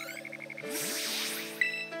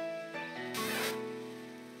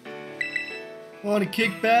 Want to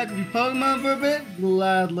kick back with your Pokemon for a bit?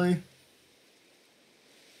 Gladly.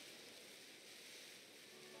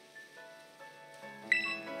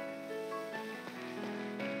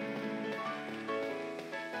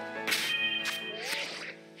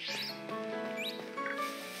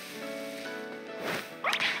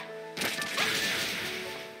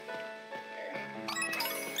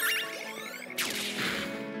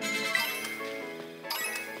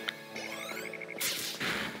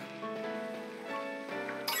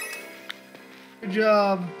 Good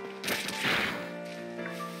job.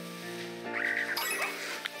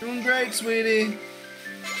 Doing great, sweetie.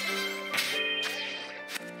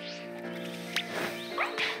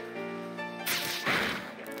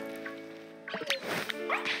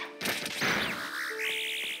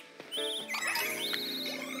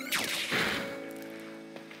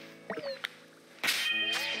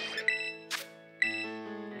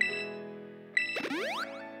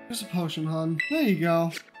 Here's a potion, hon. There you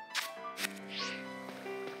go.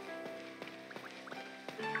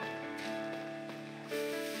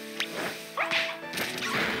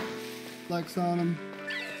 Flex on him.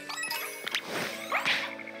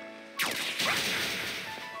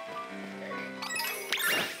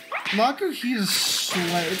 Mako Heat is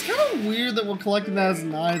sweat. It's kind of weird that we're collecting that as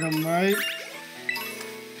an item, right?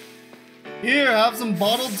 Here, have some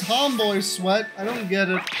bottled tomboy sweat. I don't get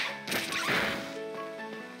it.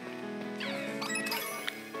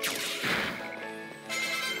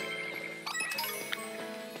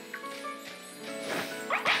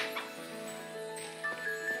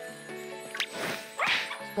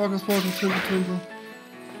 Sparkle, sparkle, twinkle, twinkle.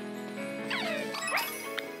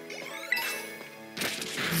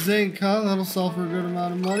 Zinc, huh? That'll sell for a good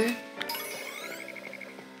amount of money.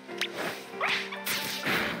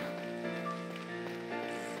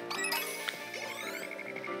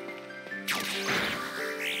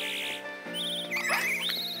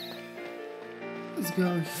 Let's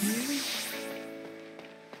go here.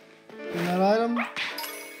 And that item?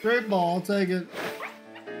 Great ball, I'll take it.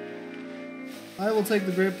 I will take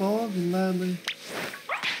the great ball gladly.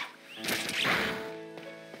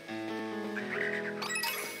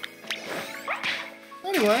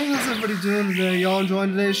 Anyway, how's everybody doing today? Y'all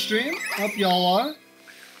enjoying today's stream? Hope y'all are. I'm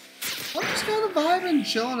just kind of vibing,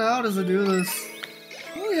 chilling out as I do this.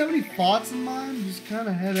 I don't really have any thoughts in mind, just kind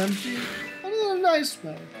of head empty. But in a nice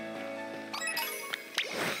way.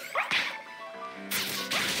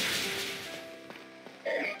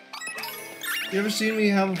 You ever seen me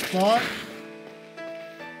have a thought?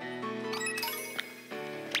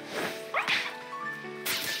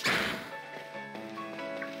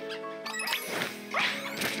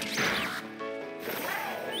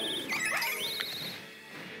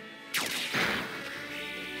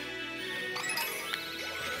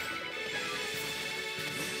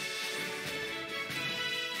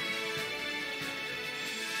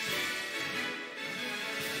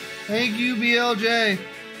 Thank you, BLJ.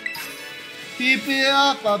 PP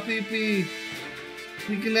up, PP.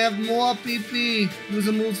 We can have more PP. Use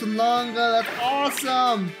a move for longer. That's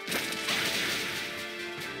awesome.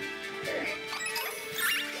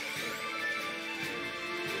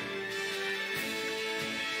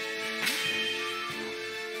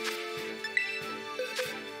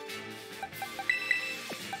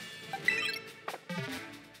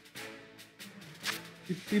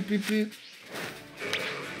 Beep, beep, beep.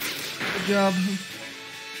 Good job.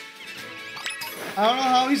 I don't know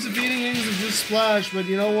how he's defeating things with just Splash, but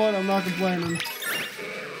you know what? I'm not complaining.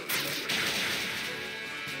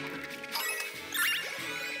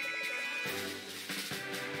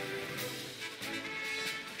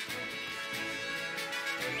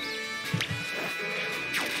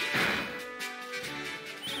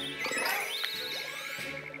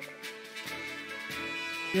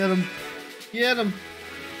 Get him. Get him.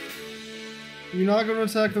 You're not going to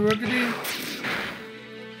attack the Rookity?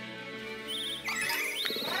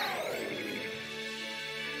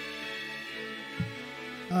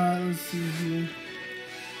 Alright, let's see here.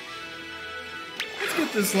 Let's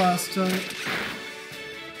get this last time.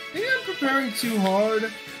 Maybe I'm preparing too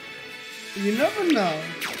hard. You never know.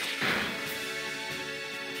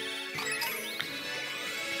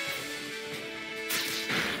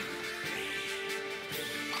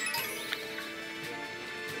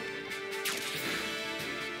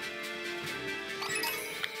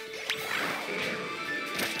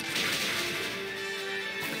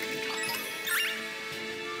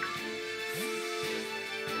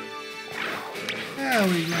 There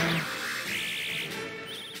we go.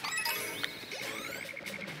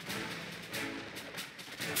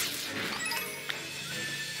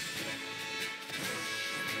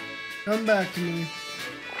 Come back to me.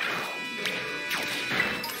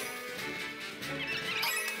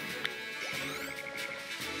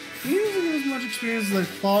 He doesn't get as much experience as I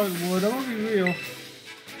thought it would. I'm gonna be real.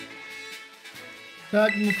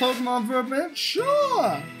 Back in the Pokemon for a bit?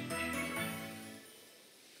 Sure!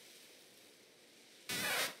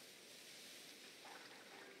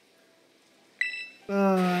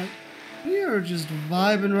 We are just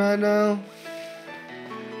vibing right now.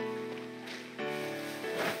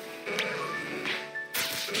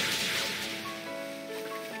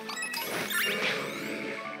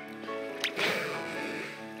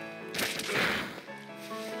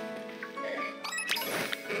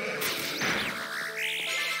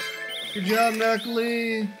 Good job,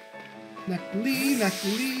 Knuckly.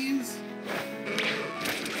 Knucklies.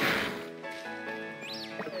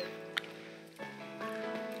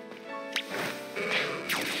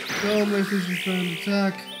 Go, my fishy friend,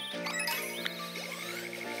 attack.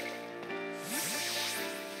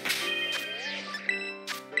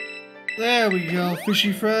 There we go.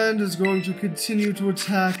 Fishy friend is going to continue to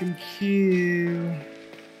attack and kill.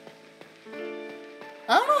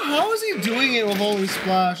 I don't know, how is he doing it with only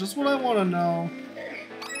Splash? That's what I want to know.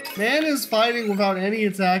 Man is fighting without any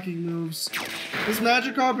attacking moves. This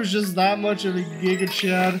Magikarp is just that much of a Giga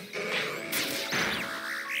Chad.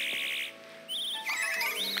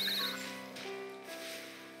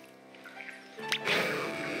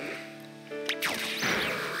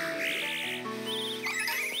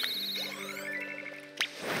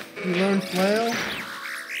 You learn Flail?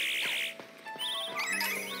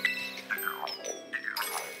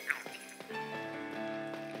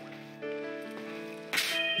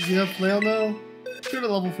 Does he have Flail now? Good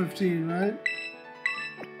at level 15, right?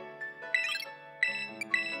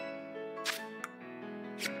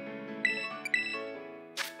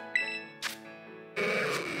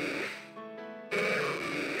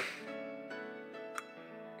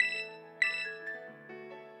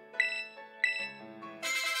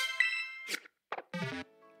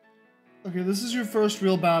 Okay, this is your first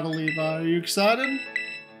real battle, Levi. Are you excited?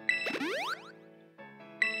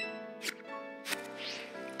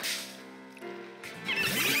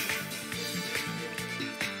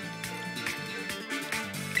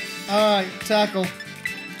 Alright, tackle.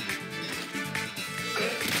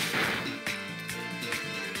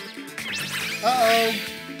 Uh-oh.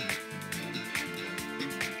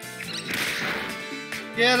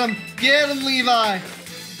 Get him! Get him, Levi!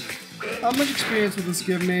 How much experience will this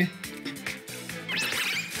give me?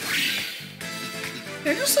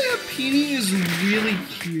 Can I just say Apini is really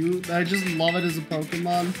cute? I just love it as a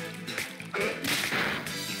Pokemon.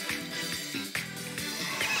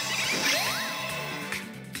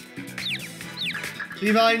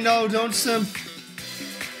 Levi, no, don't simp.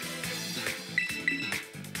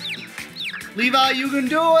 Levi, you can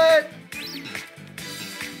do it!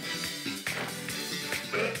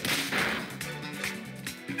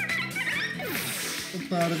 I'm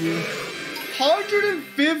proud of you.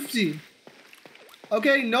 150!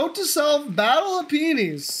 Okay, note to self, battle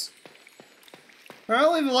Apinis.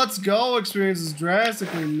 Apparently the Let's Go experience is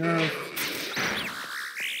drastically nerfed.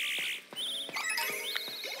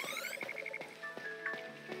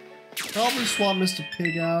 Probably swap Mr.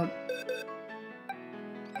 Pig out.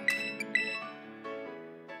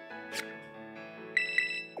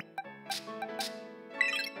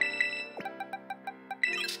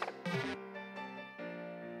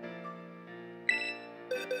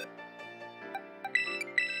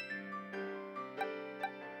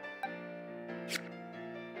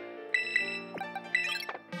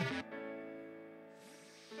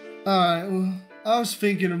 Alright, well, I was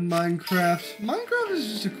thinking of Minecraft. Minecraft is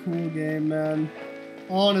just a cool game, man.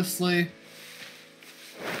 Honestly.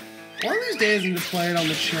 One of these days I need to play it on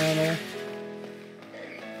the channel.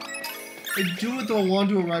 I do it though I want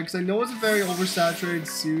to do it right because I know it's a very oversaturated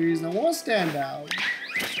series and I want to stand out.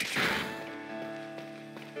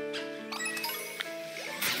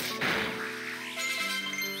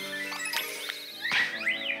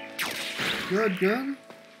 Good, good.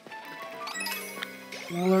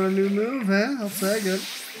 Wanna learn a new move, eh? I'll take it.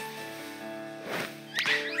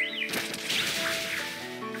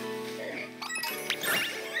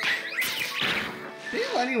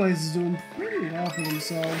 Dale anyways is doing pretty well for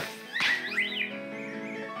himself.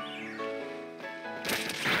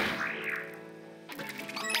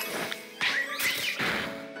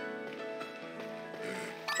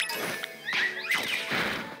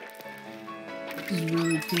 This is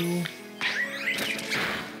really cool.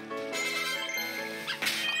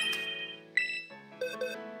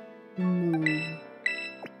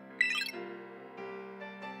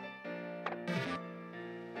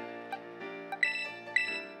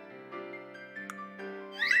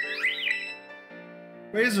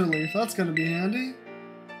 Razor Leaf, that's gonna be handy.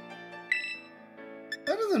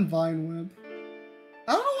 Better than Vine Whip.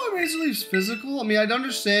 I don't know why Razor Leaf's physical. I mean, I'd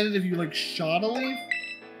understand it if you like shot a leaf.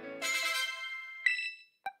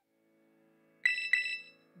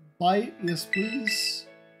 Bite, yes please.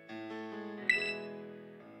 I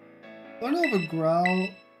don't know if a growl.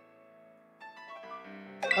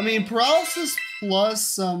 I mean, paralysis plus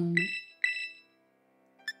some.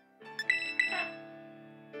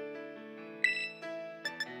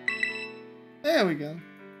 There we go.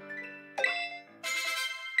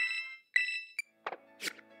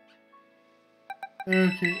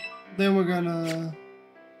 Okay, then we're gonna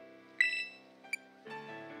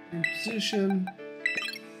in position.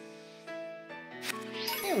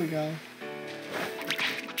 There we go.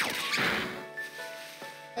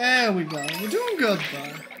 There we go. We're doing good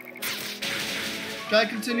though. Should I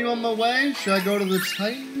continue on my way? Should I go to the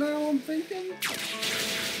Titan now, I'm thinking?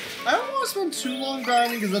 I don't want to spend too long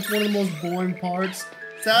grinding because that's one of the most boring parts.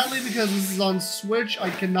 Sadly, because this is on Switch,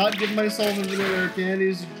 I cannot give myself infinite rare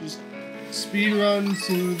candies to just speed run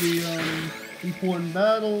to the important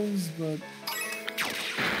battles, but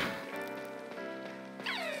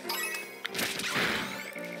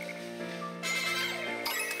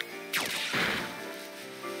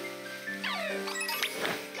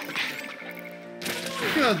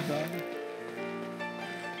good though.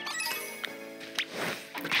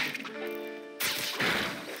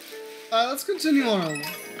 Alright, let's continue on our way.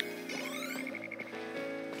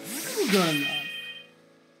 We're good enough.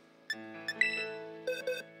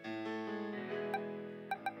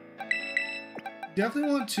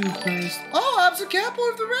 Definitely want toothpaste. Oh, Absent Capo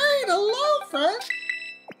of the Raid! Hello, friend!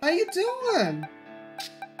 How you doing?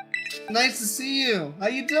 Nice to see you. How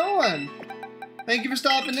you doing? Thank you for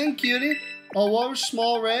stopping in, cutie. Oh, what was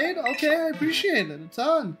small raid? Okay, I appreciate it a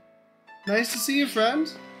ton. Nice to see you,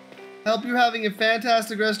 friend. I hope you're having a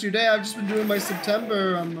fantastic rest of your day. I've just been doing my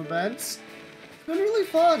September events. It's been really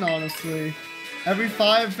fun, honestly. Every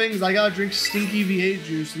 5 things, I gotta drink stinky V8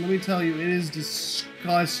 juice, and let me tell you, it is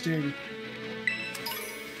disgusting.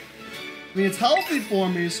 I mean, it's healthy for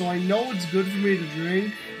me, so I know it's good for me to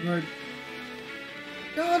drink, but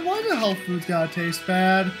God, why do health foods gotta taste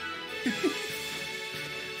bad?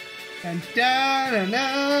 And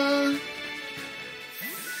da-da-da.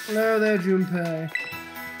 Hello there, Junpei.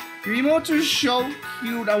 Your emotes are so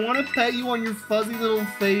cute. I want to pet you on your fuzzy little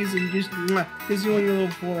face and just kiss you on your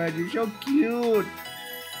little forehead. You're so cute.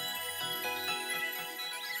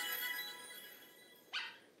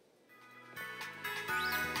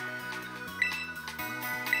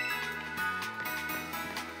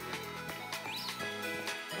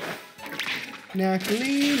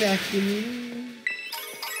 Knackly, knackly.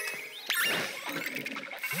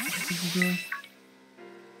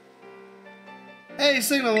 Hey,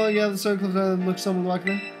 Signal, well, yeah, the circle looks somewhat like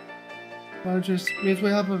me. Why don't you just means we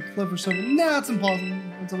have a cliff or something? Nah, it's impossible.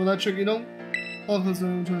 And some of that trick, you know? All of those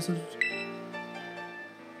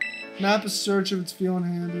map a search if it's feeling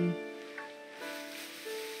handy.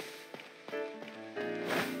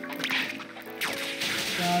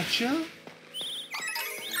 Gotcha.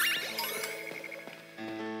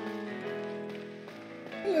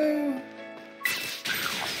 Hello.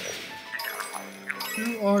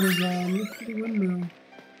 New artisan, look for the windmill.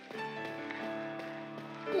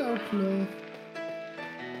 Hello, Cliff.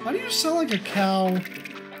 Why do you sound like a cow?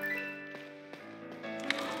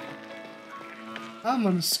 I'm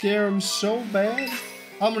gonna scare him so bad.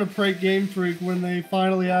 I'm gonna prank Game Freak when they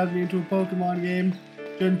finally add me into a Pokemon game.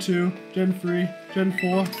 Gen 2, Gen 3, Gen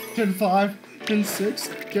 4, Gen 5, Gen 6,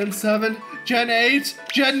 Gen 7, Gen 8,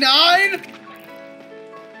 Gen 9!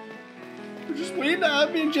 We're just waiting to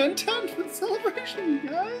add me in Gen 10 for the celebration, you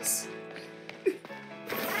guys.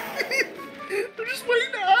 They're just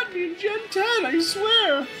waiting to add me in Gen 10, I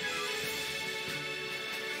swear.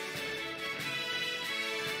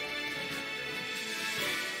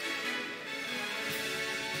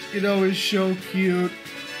 Skiddo is so cute.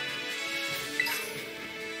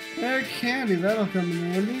 Rare candy, that'll come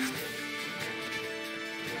in handy.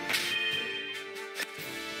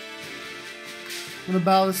 What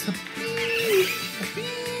about this?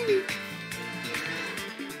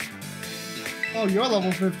 Oh, you're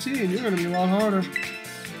level 15. You're gonna be a lot harder.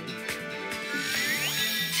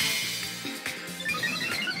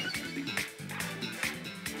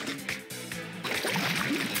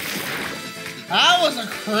 That was a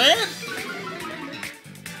crit?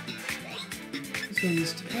 This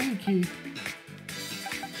one's tanky.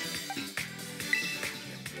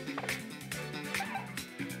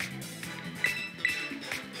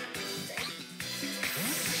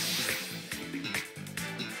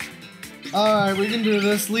 Alright, we can do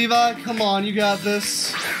this. Levi, come on, you got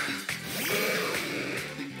this.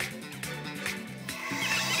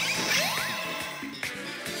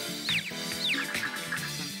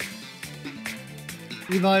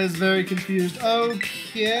 Levi is very confused.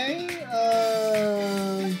 Okay,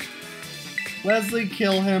 Leslie,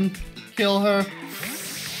 kill him. Kill her.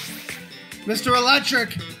 Mr.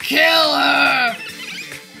 Electric, kill her!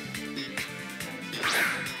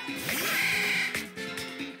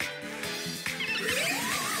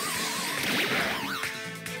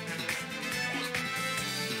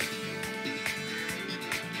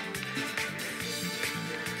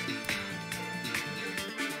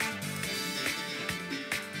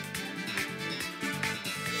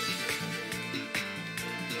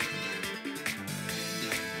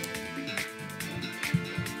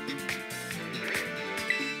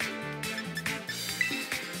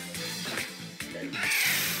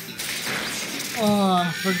 Oh,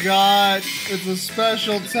 I forgot. It's a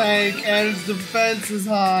special tank and its defense is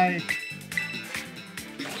high.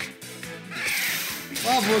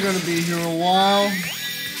 Well, we're gonna be here a while.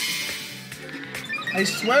 I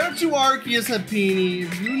swear to Arceus Happini,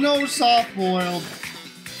 if you know soft-boiled,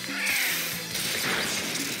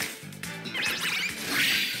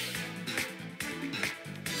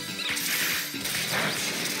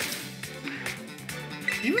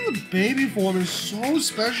 even the baby form is so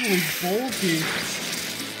specially bulky.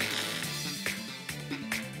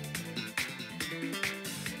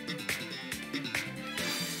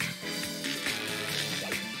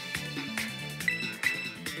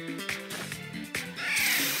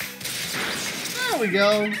 There we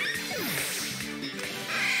go.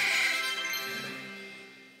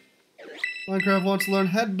 Minecraft wants to learn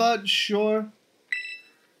headbutt, sure.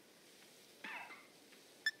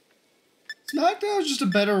 Smackdown is just a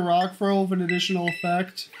better rock throw with an additional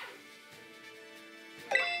effect.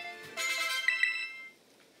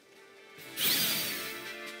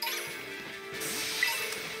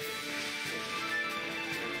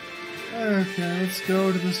 Okay, let's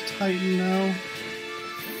go to this Titan now.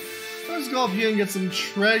 Let's go up here and get some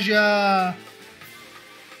treasure.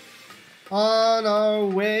 On our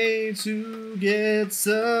way to get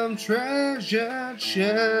some treasure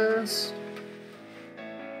chest.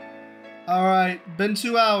 Alright, been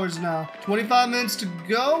 2 hours now. 25 minutes to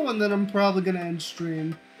go, and then I'm probably gonna end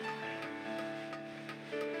stream.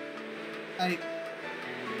 Let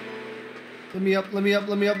me up, let me up,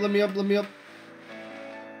 let me up, let me up, let me up.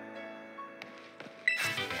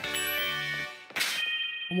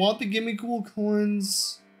 I want the gimme cool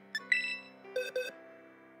coins.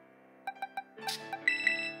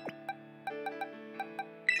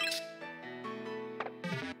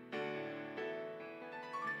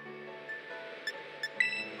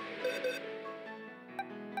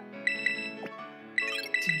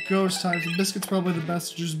 Ghost type. The biscuit's probably the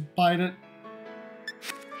best to just bite it.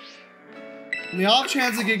 On the off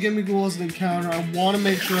chance I get Gimme Ghoul as an encounter, I want to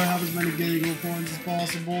make sure I have as many Gimme Ghoul coins as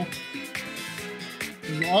possible.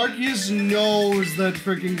 Because Arceus knows that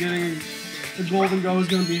freaking getting the Golden Go is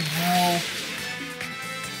going to be hell.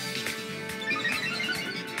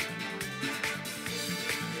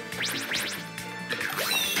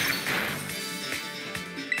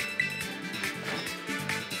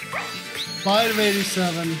 Bite of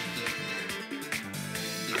 87.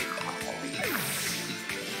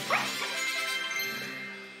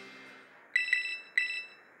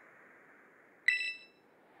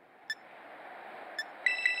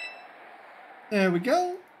 There we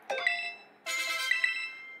go.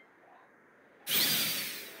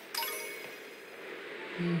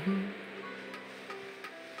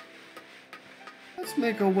 Let's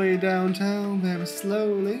make our way downtown very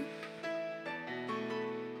slowly.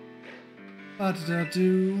 What did I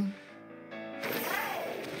do?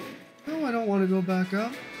 Oh, I I don't want to go back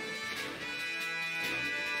up.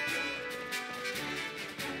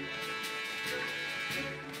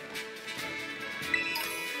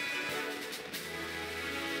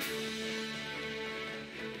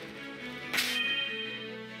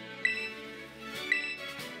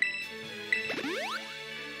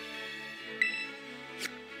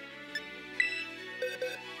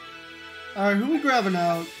 Alright, who we grabbing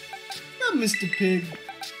out? Not Mr. Pig.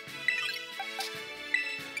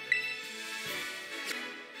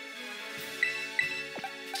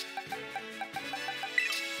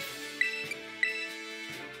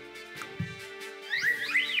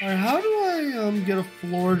 Alright, how do I get a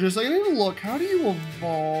Florges? I need to look. How do you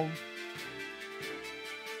evolve?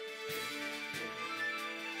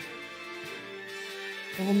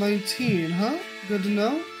 Level 19, huh? Good to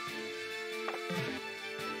know.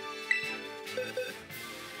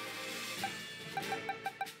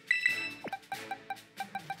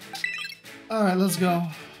 Alright, let's go.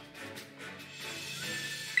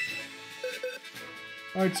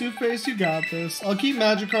 Alright, Two-Face, you got this. I'll keep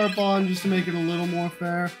Magikarp on just to make it a little more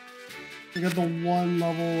fair. I got the 1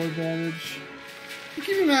 level advantage.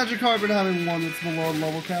 Keeping Magikarp and having one that's below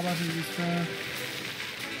level cap, I think is fair.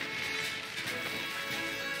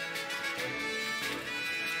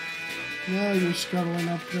 Now you're scuttling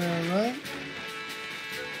up there, right?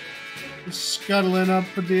 You're scuttling up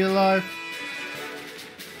for dear life.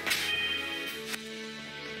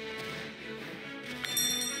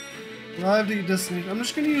 Arrive to distance. I'm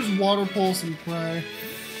just gonna use Water Pulse and pray.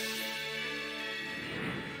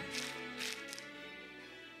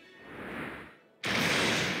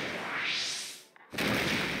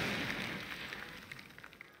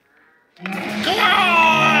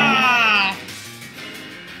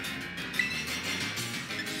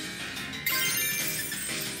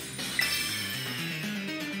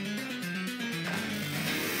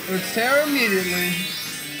 Let's tear immediately.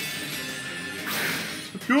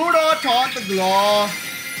 Do not taunt the Claw.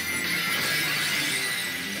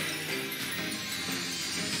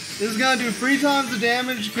 This is gonna do 3 times the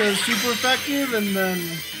damage because super effective, and then.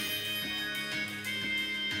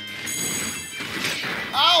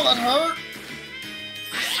 Ow, that hurt!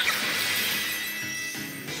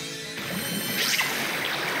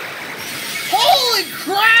 Holy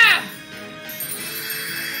crap!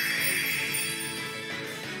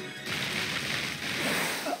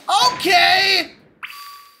 Okay!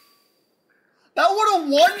 That would have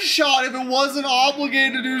one-shot if it wasn't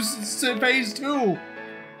obligated to do phase 2.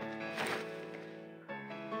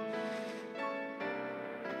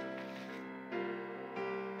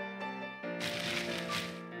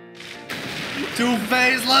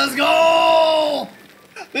 Two-Face, let's go!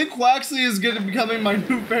 I think Quaxley is going to be becoming my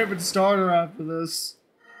new favorite starter after this.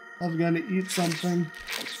 I'm going to eat something.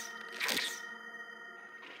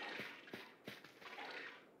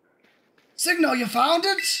 Signal, you found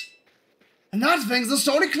it? And that thing's the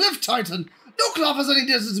Stony Cliff Titan. No Clough has any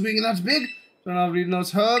distance being that big. Don't know reading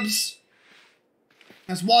those herbs.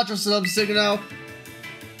 Let's watch ourselves sticking out.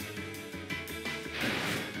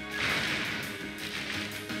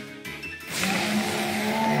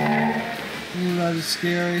 Ooh, that is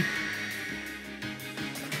scary.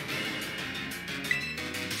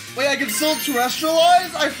 Wait, I can still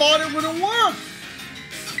terrestrialize? I thought it wouldn't work.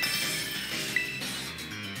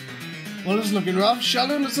 Well, it's looking rough.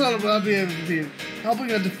 Sheldon and Marcella will be able to be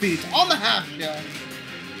helping a defeat on the half shell.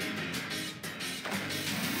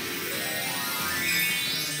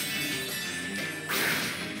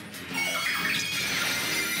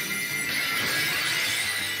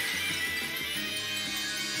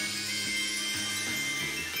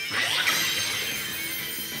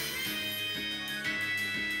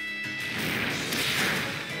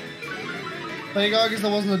 Thank God, because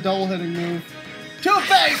that wasn't a double hitting move.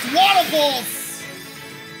 Two-Face, Water Pulse!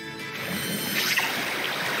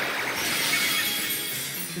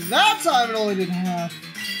 That time it only did half.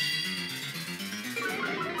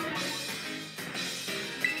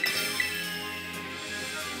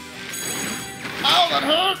 Ow, that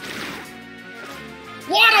hurt!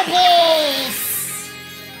 Water Pulse!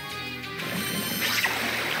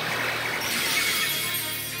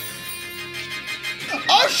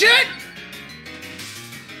 Oh shit!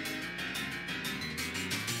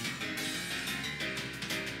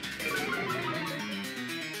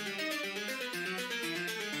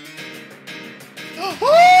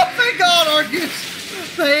 Oh, thank God, Arceus!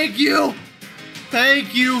 Thank you!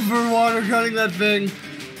 Thank you for water cutting that thing.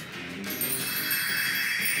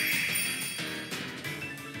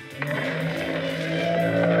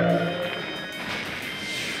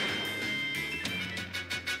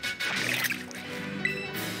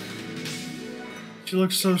 She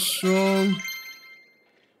looks so strong.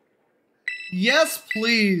 Yes,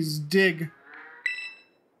 please, dig.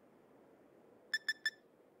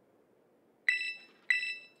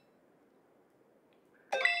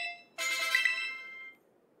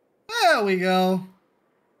 There we go.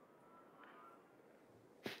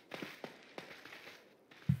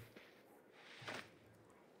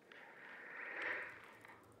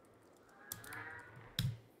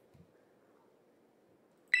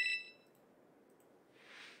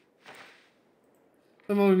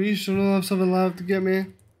 You should have something left to get me.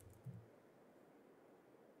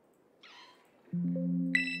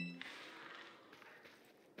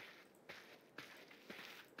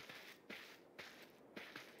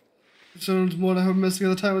 Sounds more I heard missing at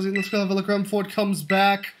the time I was eating the skull of Velocram before it comes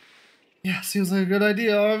back. Yeah, seems like a good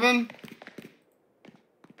idea, Arvin.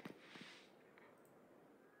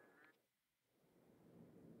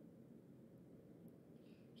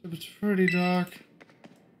 It's pretty dark.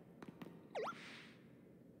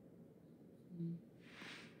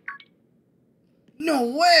 No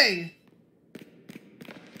way!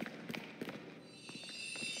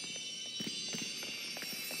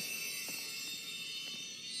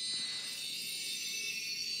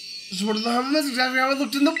 This is one of the Hermits, exactly how it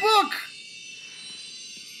looked in the book!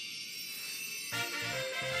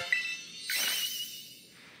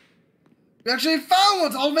 We actually found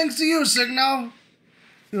one, all thanks to you, Signo!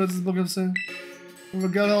 See what this book has to say? We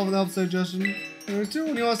have a gut health and health digestion. Number 2,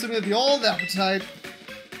 when you want to stimulate the old appetite.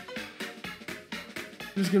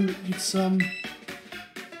 I'm just gonna eat some.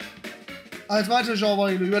 It's my turn to show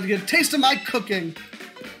what you do. You have to get a taste of my cooking.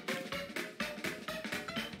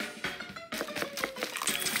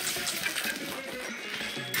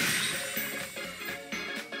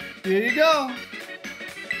 Here you go.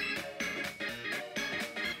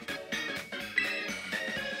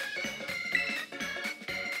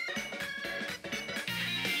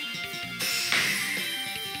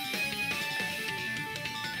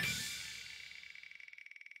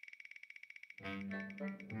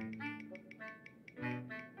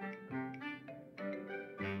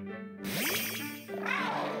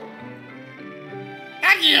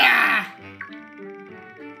 Yeah!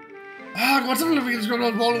 What's up, living is going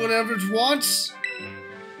on more than average once?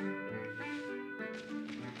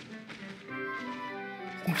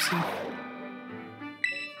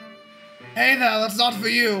 Hey there, that's not for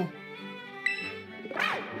you.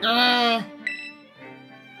 Oh,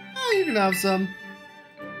 you can have some.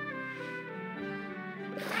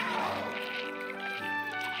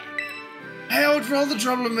 Hey, I would for all the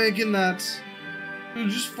trouble of making that. You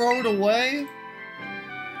just throw it away?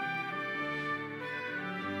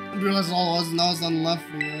 I realized all it was, and now it's nothing left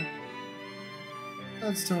for you.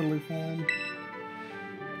 That's totally fine.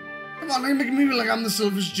 Come on, make me like I'm the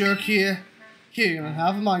selfish jerk here. Here, you're gonna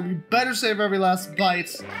have mine. You better save every last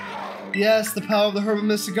bite. Yes, the power of the Herba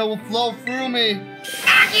Mystica will flow through me.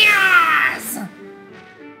 Yes!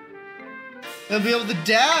 I'll be able to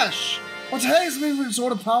dash. What's hey, something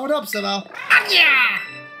sort of powered up somehow. Yeah!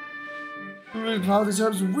 Really proud these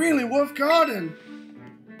herbs really worth guarding.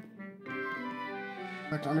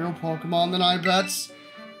 Back on your Pokemon then I bet.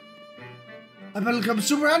 I bet it'll come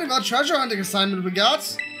super handy for that treasure hunting assignment we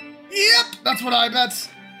got. Yep, that's what I bet.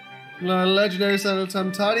 Learn a legendary sound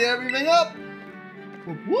time tidy everything up.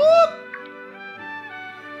 Whoop whoop!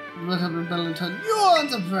 Let have been battling time. You're on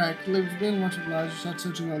the break. Leaves being much obliged. Start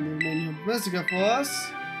searching on the main Mystica for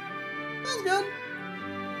us. That's good.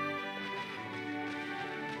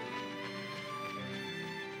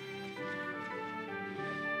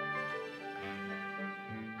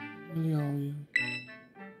 Really are you?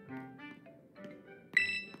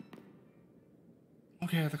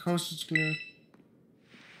 Okay, the coast is clear. You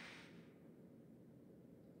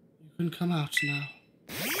can come out now.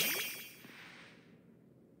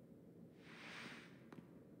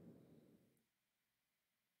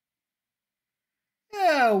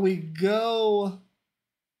 There we go.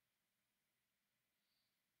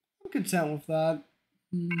 I'm content with that.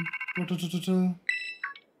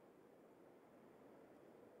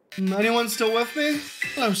 Anyone still with me?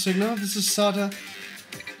 Hello, Signo. This is Sata.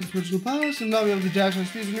 This original powers, and now we have the Jackson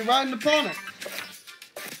speed when you're riding upon it.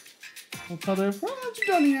 What other problems you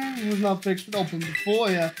done here? It was not fixed but open before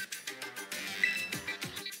you.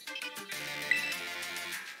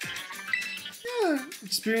 Yeah,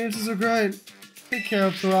 experiences are great. Take care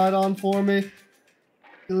of the ride on for me.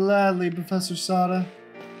 Gladly, Professor Sada.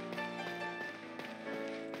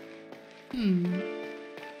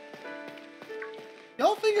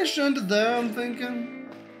 Y'all think I should end it there, I'm thinking?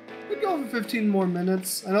 We'd go for 15 more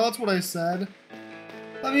minutes. I know that's what I said.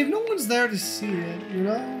 I mean, if no one's there to see it, you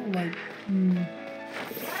know? Like,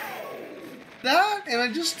 that, and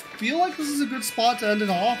I just feel like this is a good spot to end it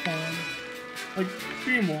off on. Like,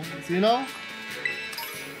 stream-wise, you know?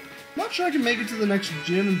 I'm not sure I can make it to the next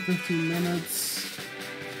gym in 15 minutes.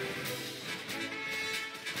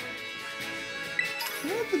 I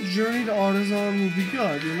feel like the journey to Artisan will be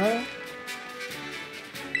good, you know?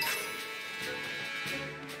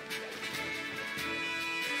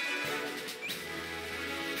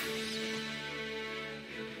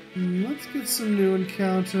 Let's get some new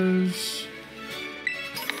encounters.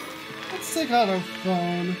 Let's take out our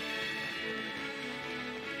phone.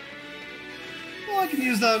 Well, I can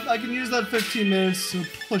use that 15 minutes to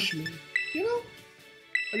push me. You know?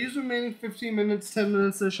 I use the remaining 15 minutes, 10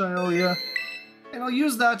 minutes-ish I owe ya. And I'll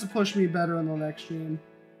use that to push me better in the next stream.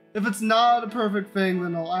 If it's not a perfect thing,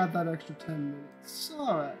 then I'll add that extra 10 minutes.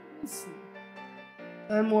 Alright, let's see.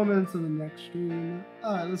 10 more minutes in the next stream.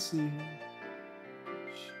 Alright, let's see here.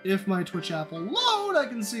 If my Twitch app will load, I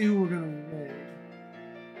can see who we're gonna raid.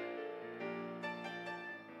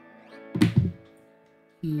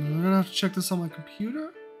 I'm gonna have to check this on my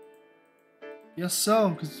computer. Yes, so,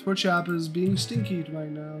 because the Twitch app is being stinky right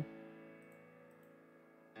now.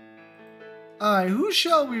 Alright, who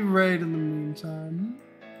shall we raid in the meantime?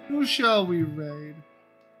 Who shall we raid?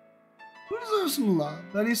 Who deserves some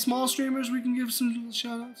love? Any small streamers we can give some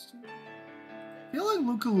shoutouts to? I feel like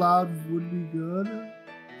Luca Loud would be good.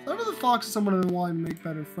 Side of the Fox is someone I want to make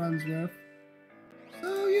better friends with.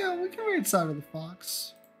 So yeah, we can raid Side of the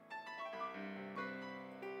Fox.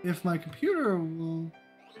 If my computer will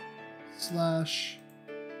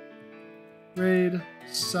 /raid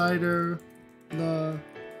Cider the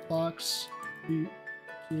Fox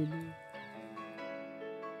YouTuber.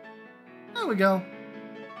 There we go.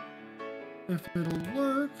 If it'll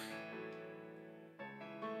work.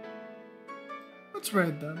 Let's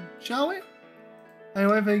raid them, shall we?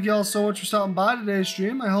 Anyway, thank you all so much for stopping by today's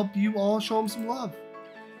stream. I hope you all show them some love.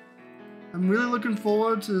 I'm really looking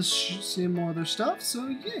forward to seeing more of their stuff, so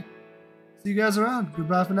yeah. See you guys around.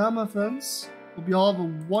 Goodbye for now, my friends. Hope you all have a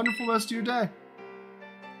wonderful rest of your day.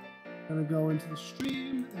 Gonna go into the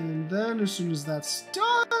stream, and then as soon as that's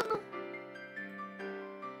done...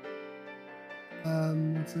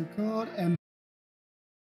 what's it called?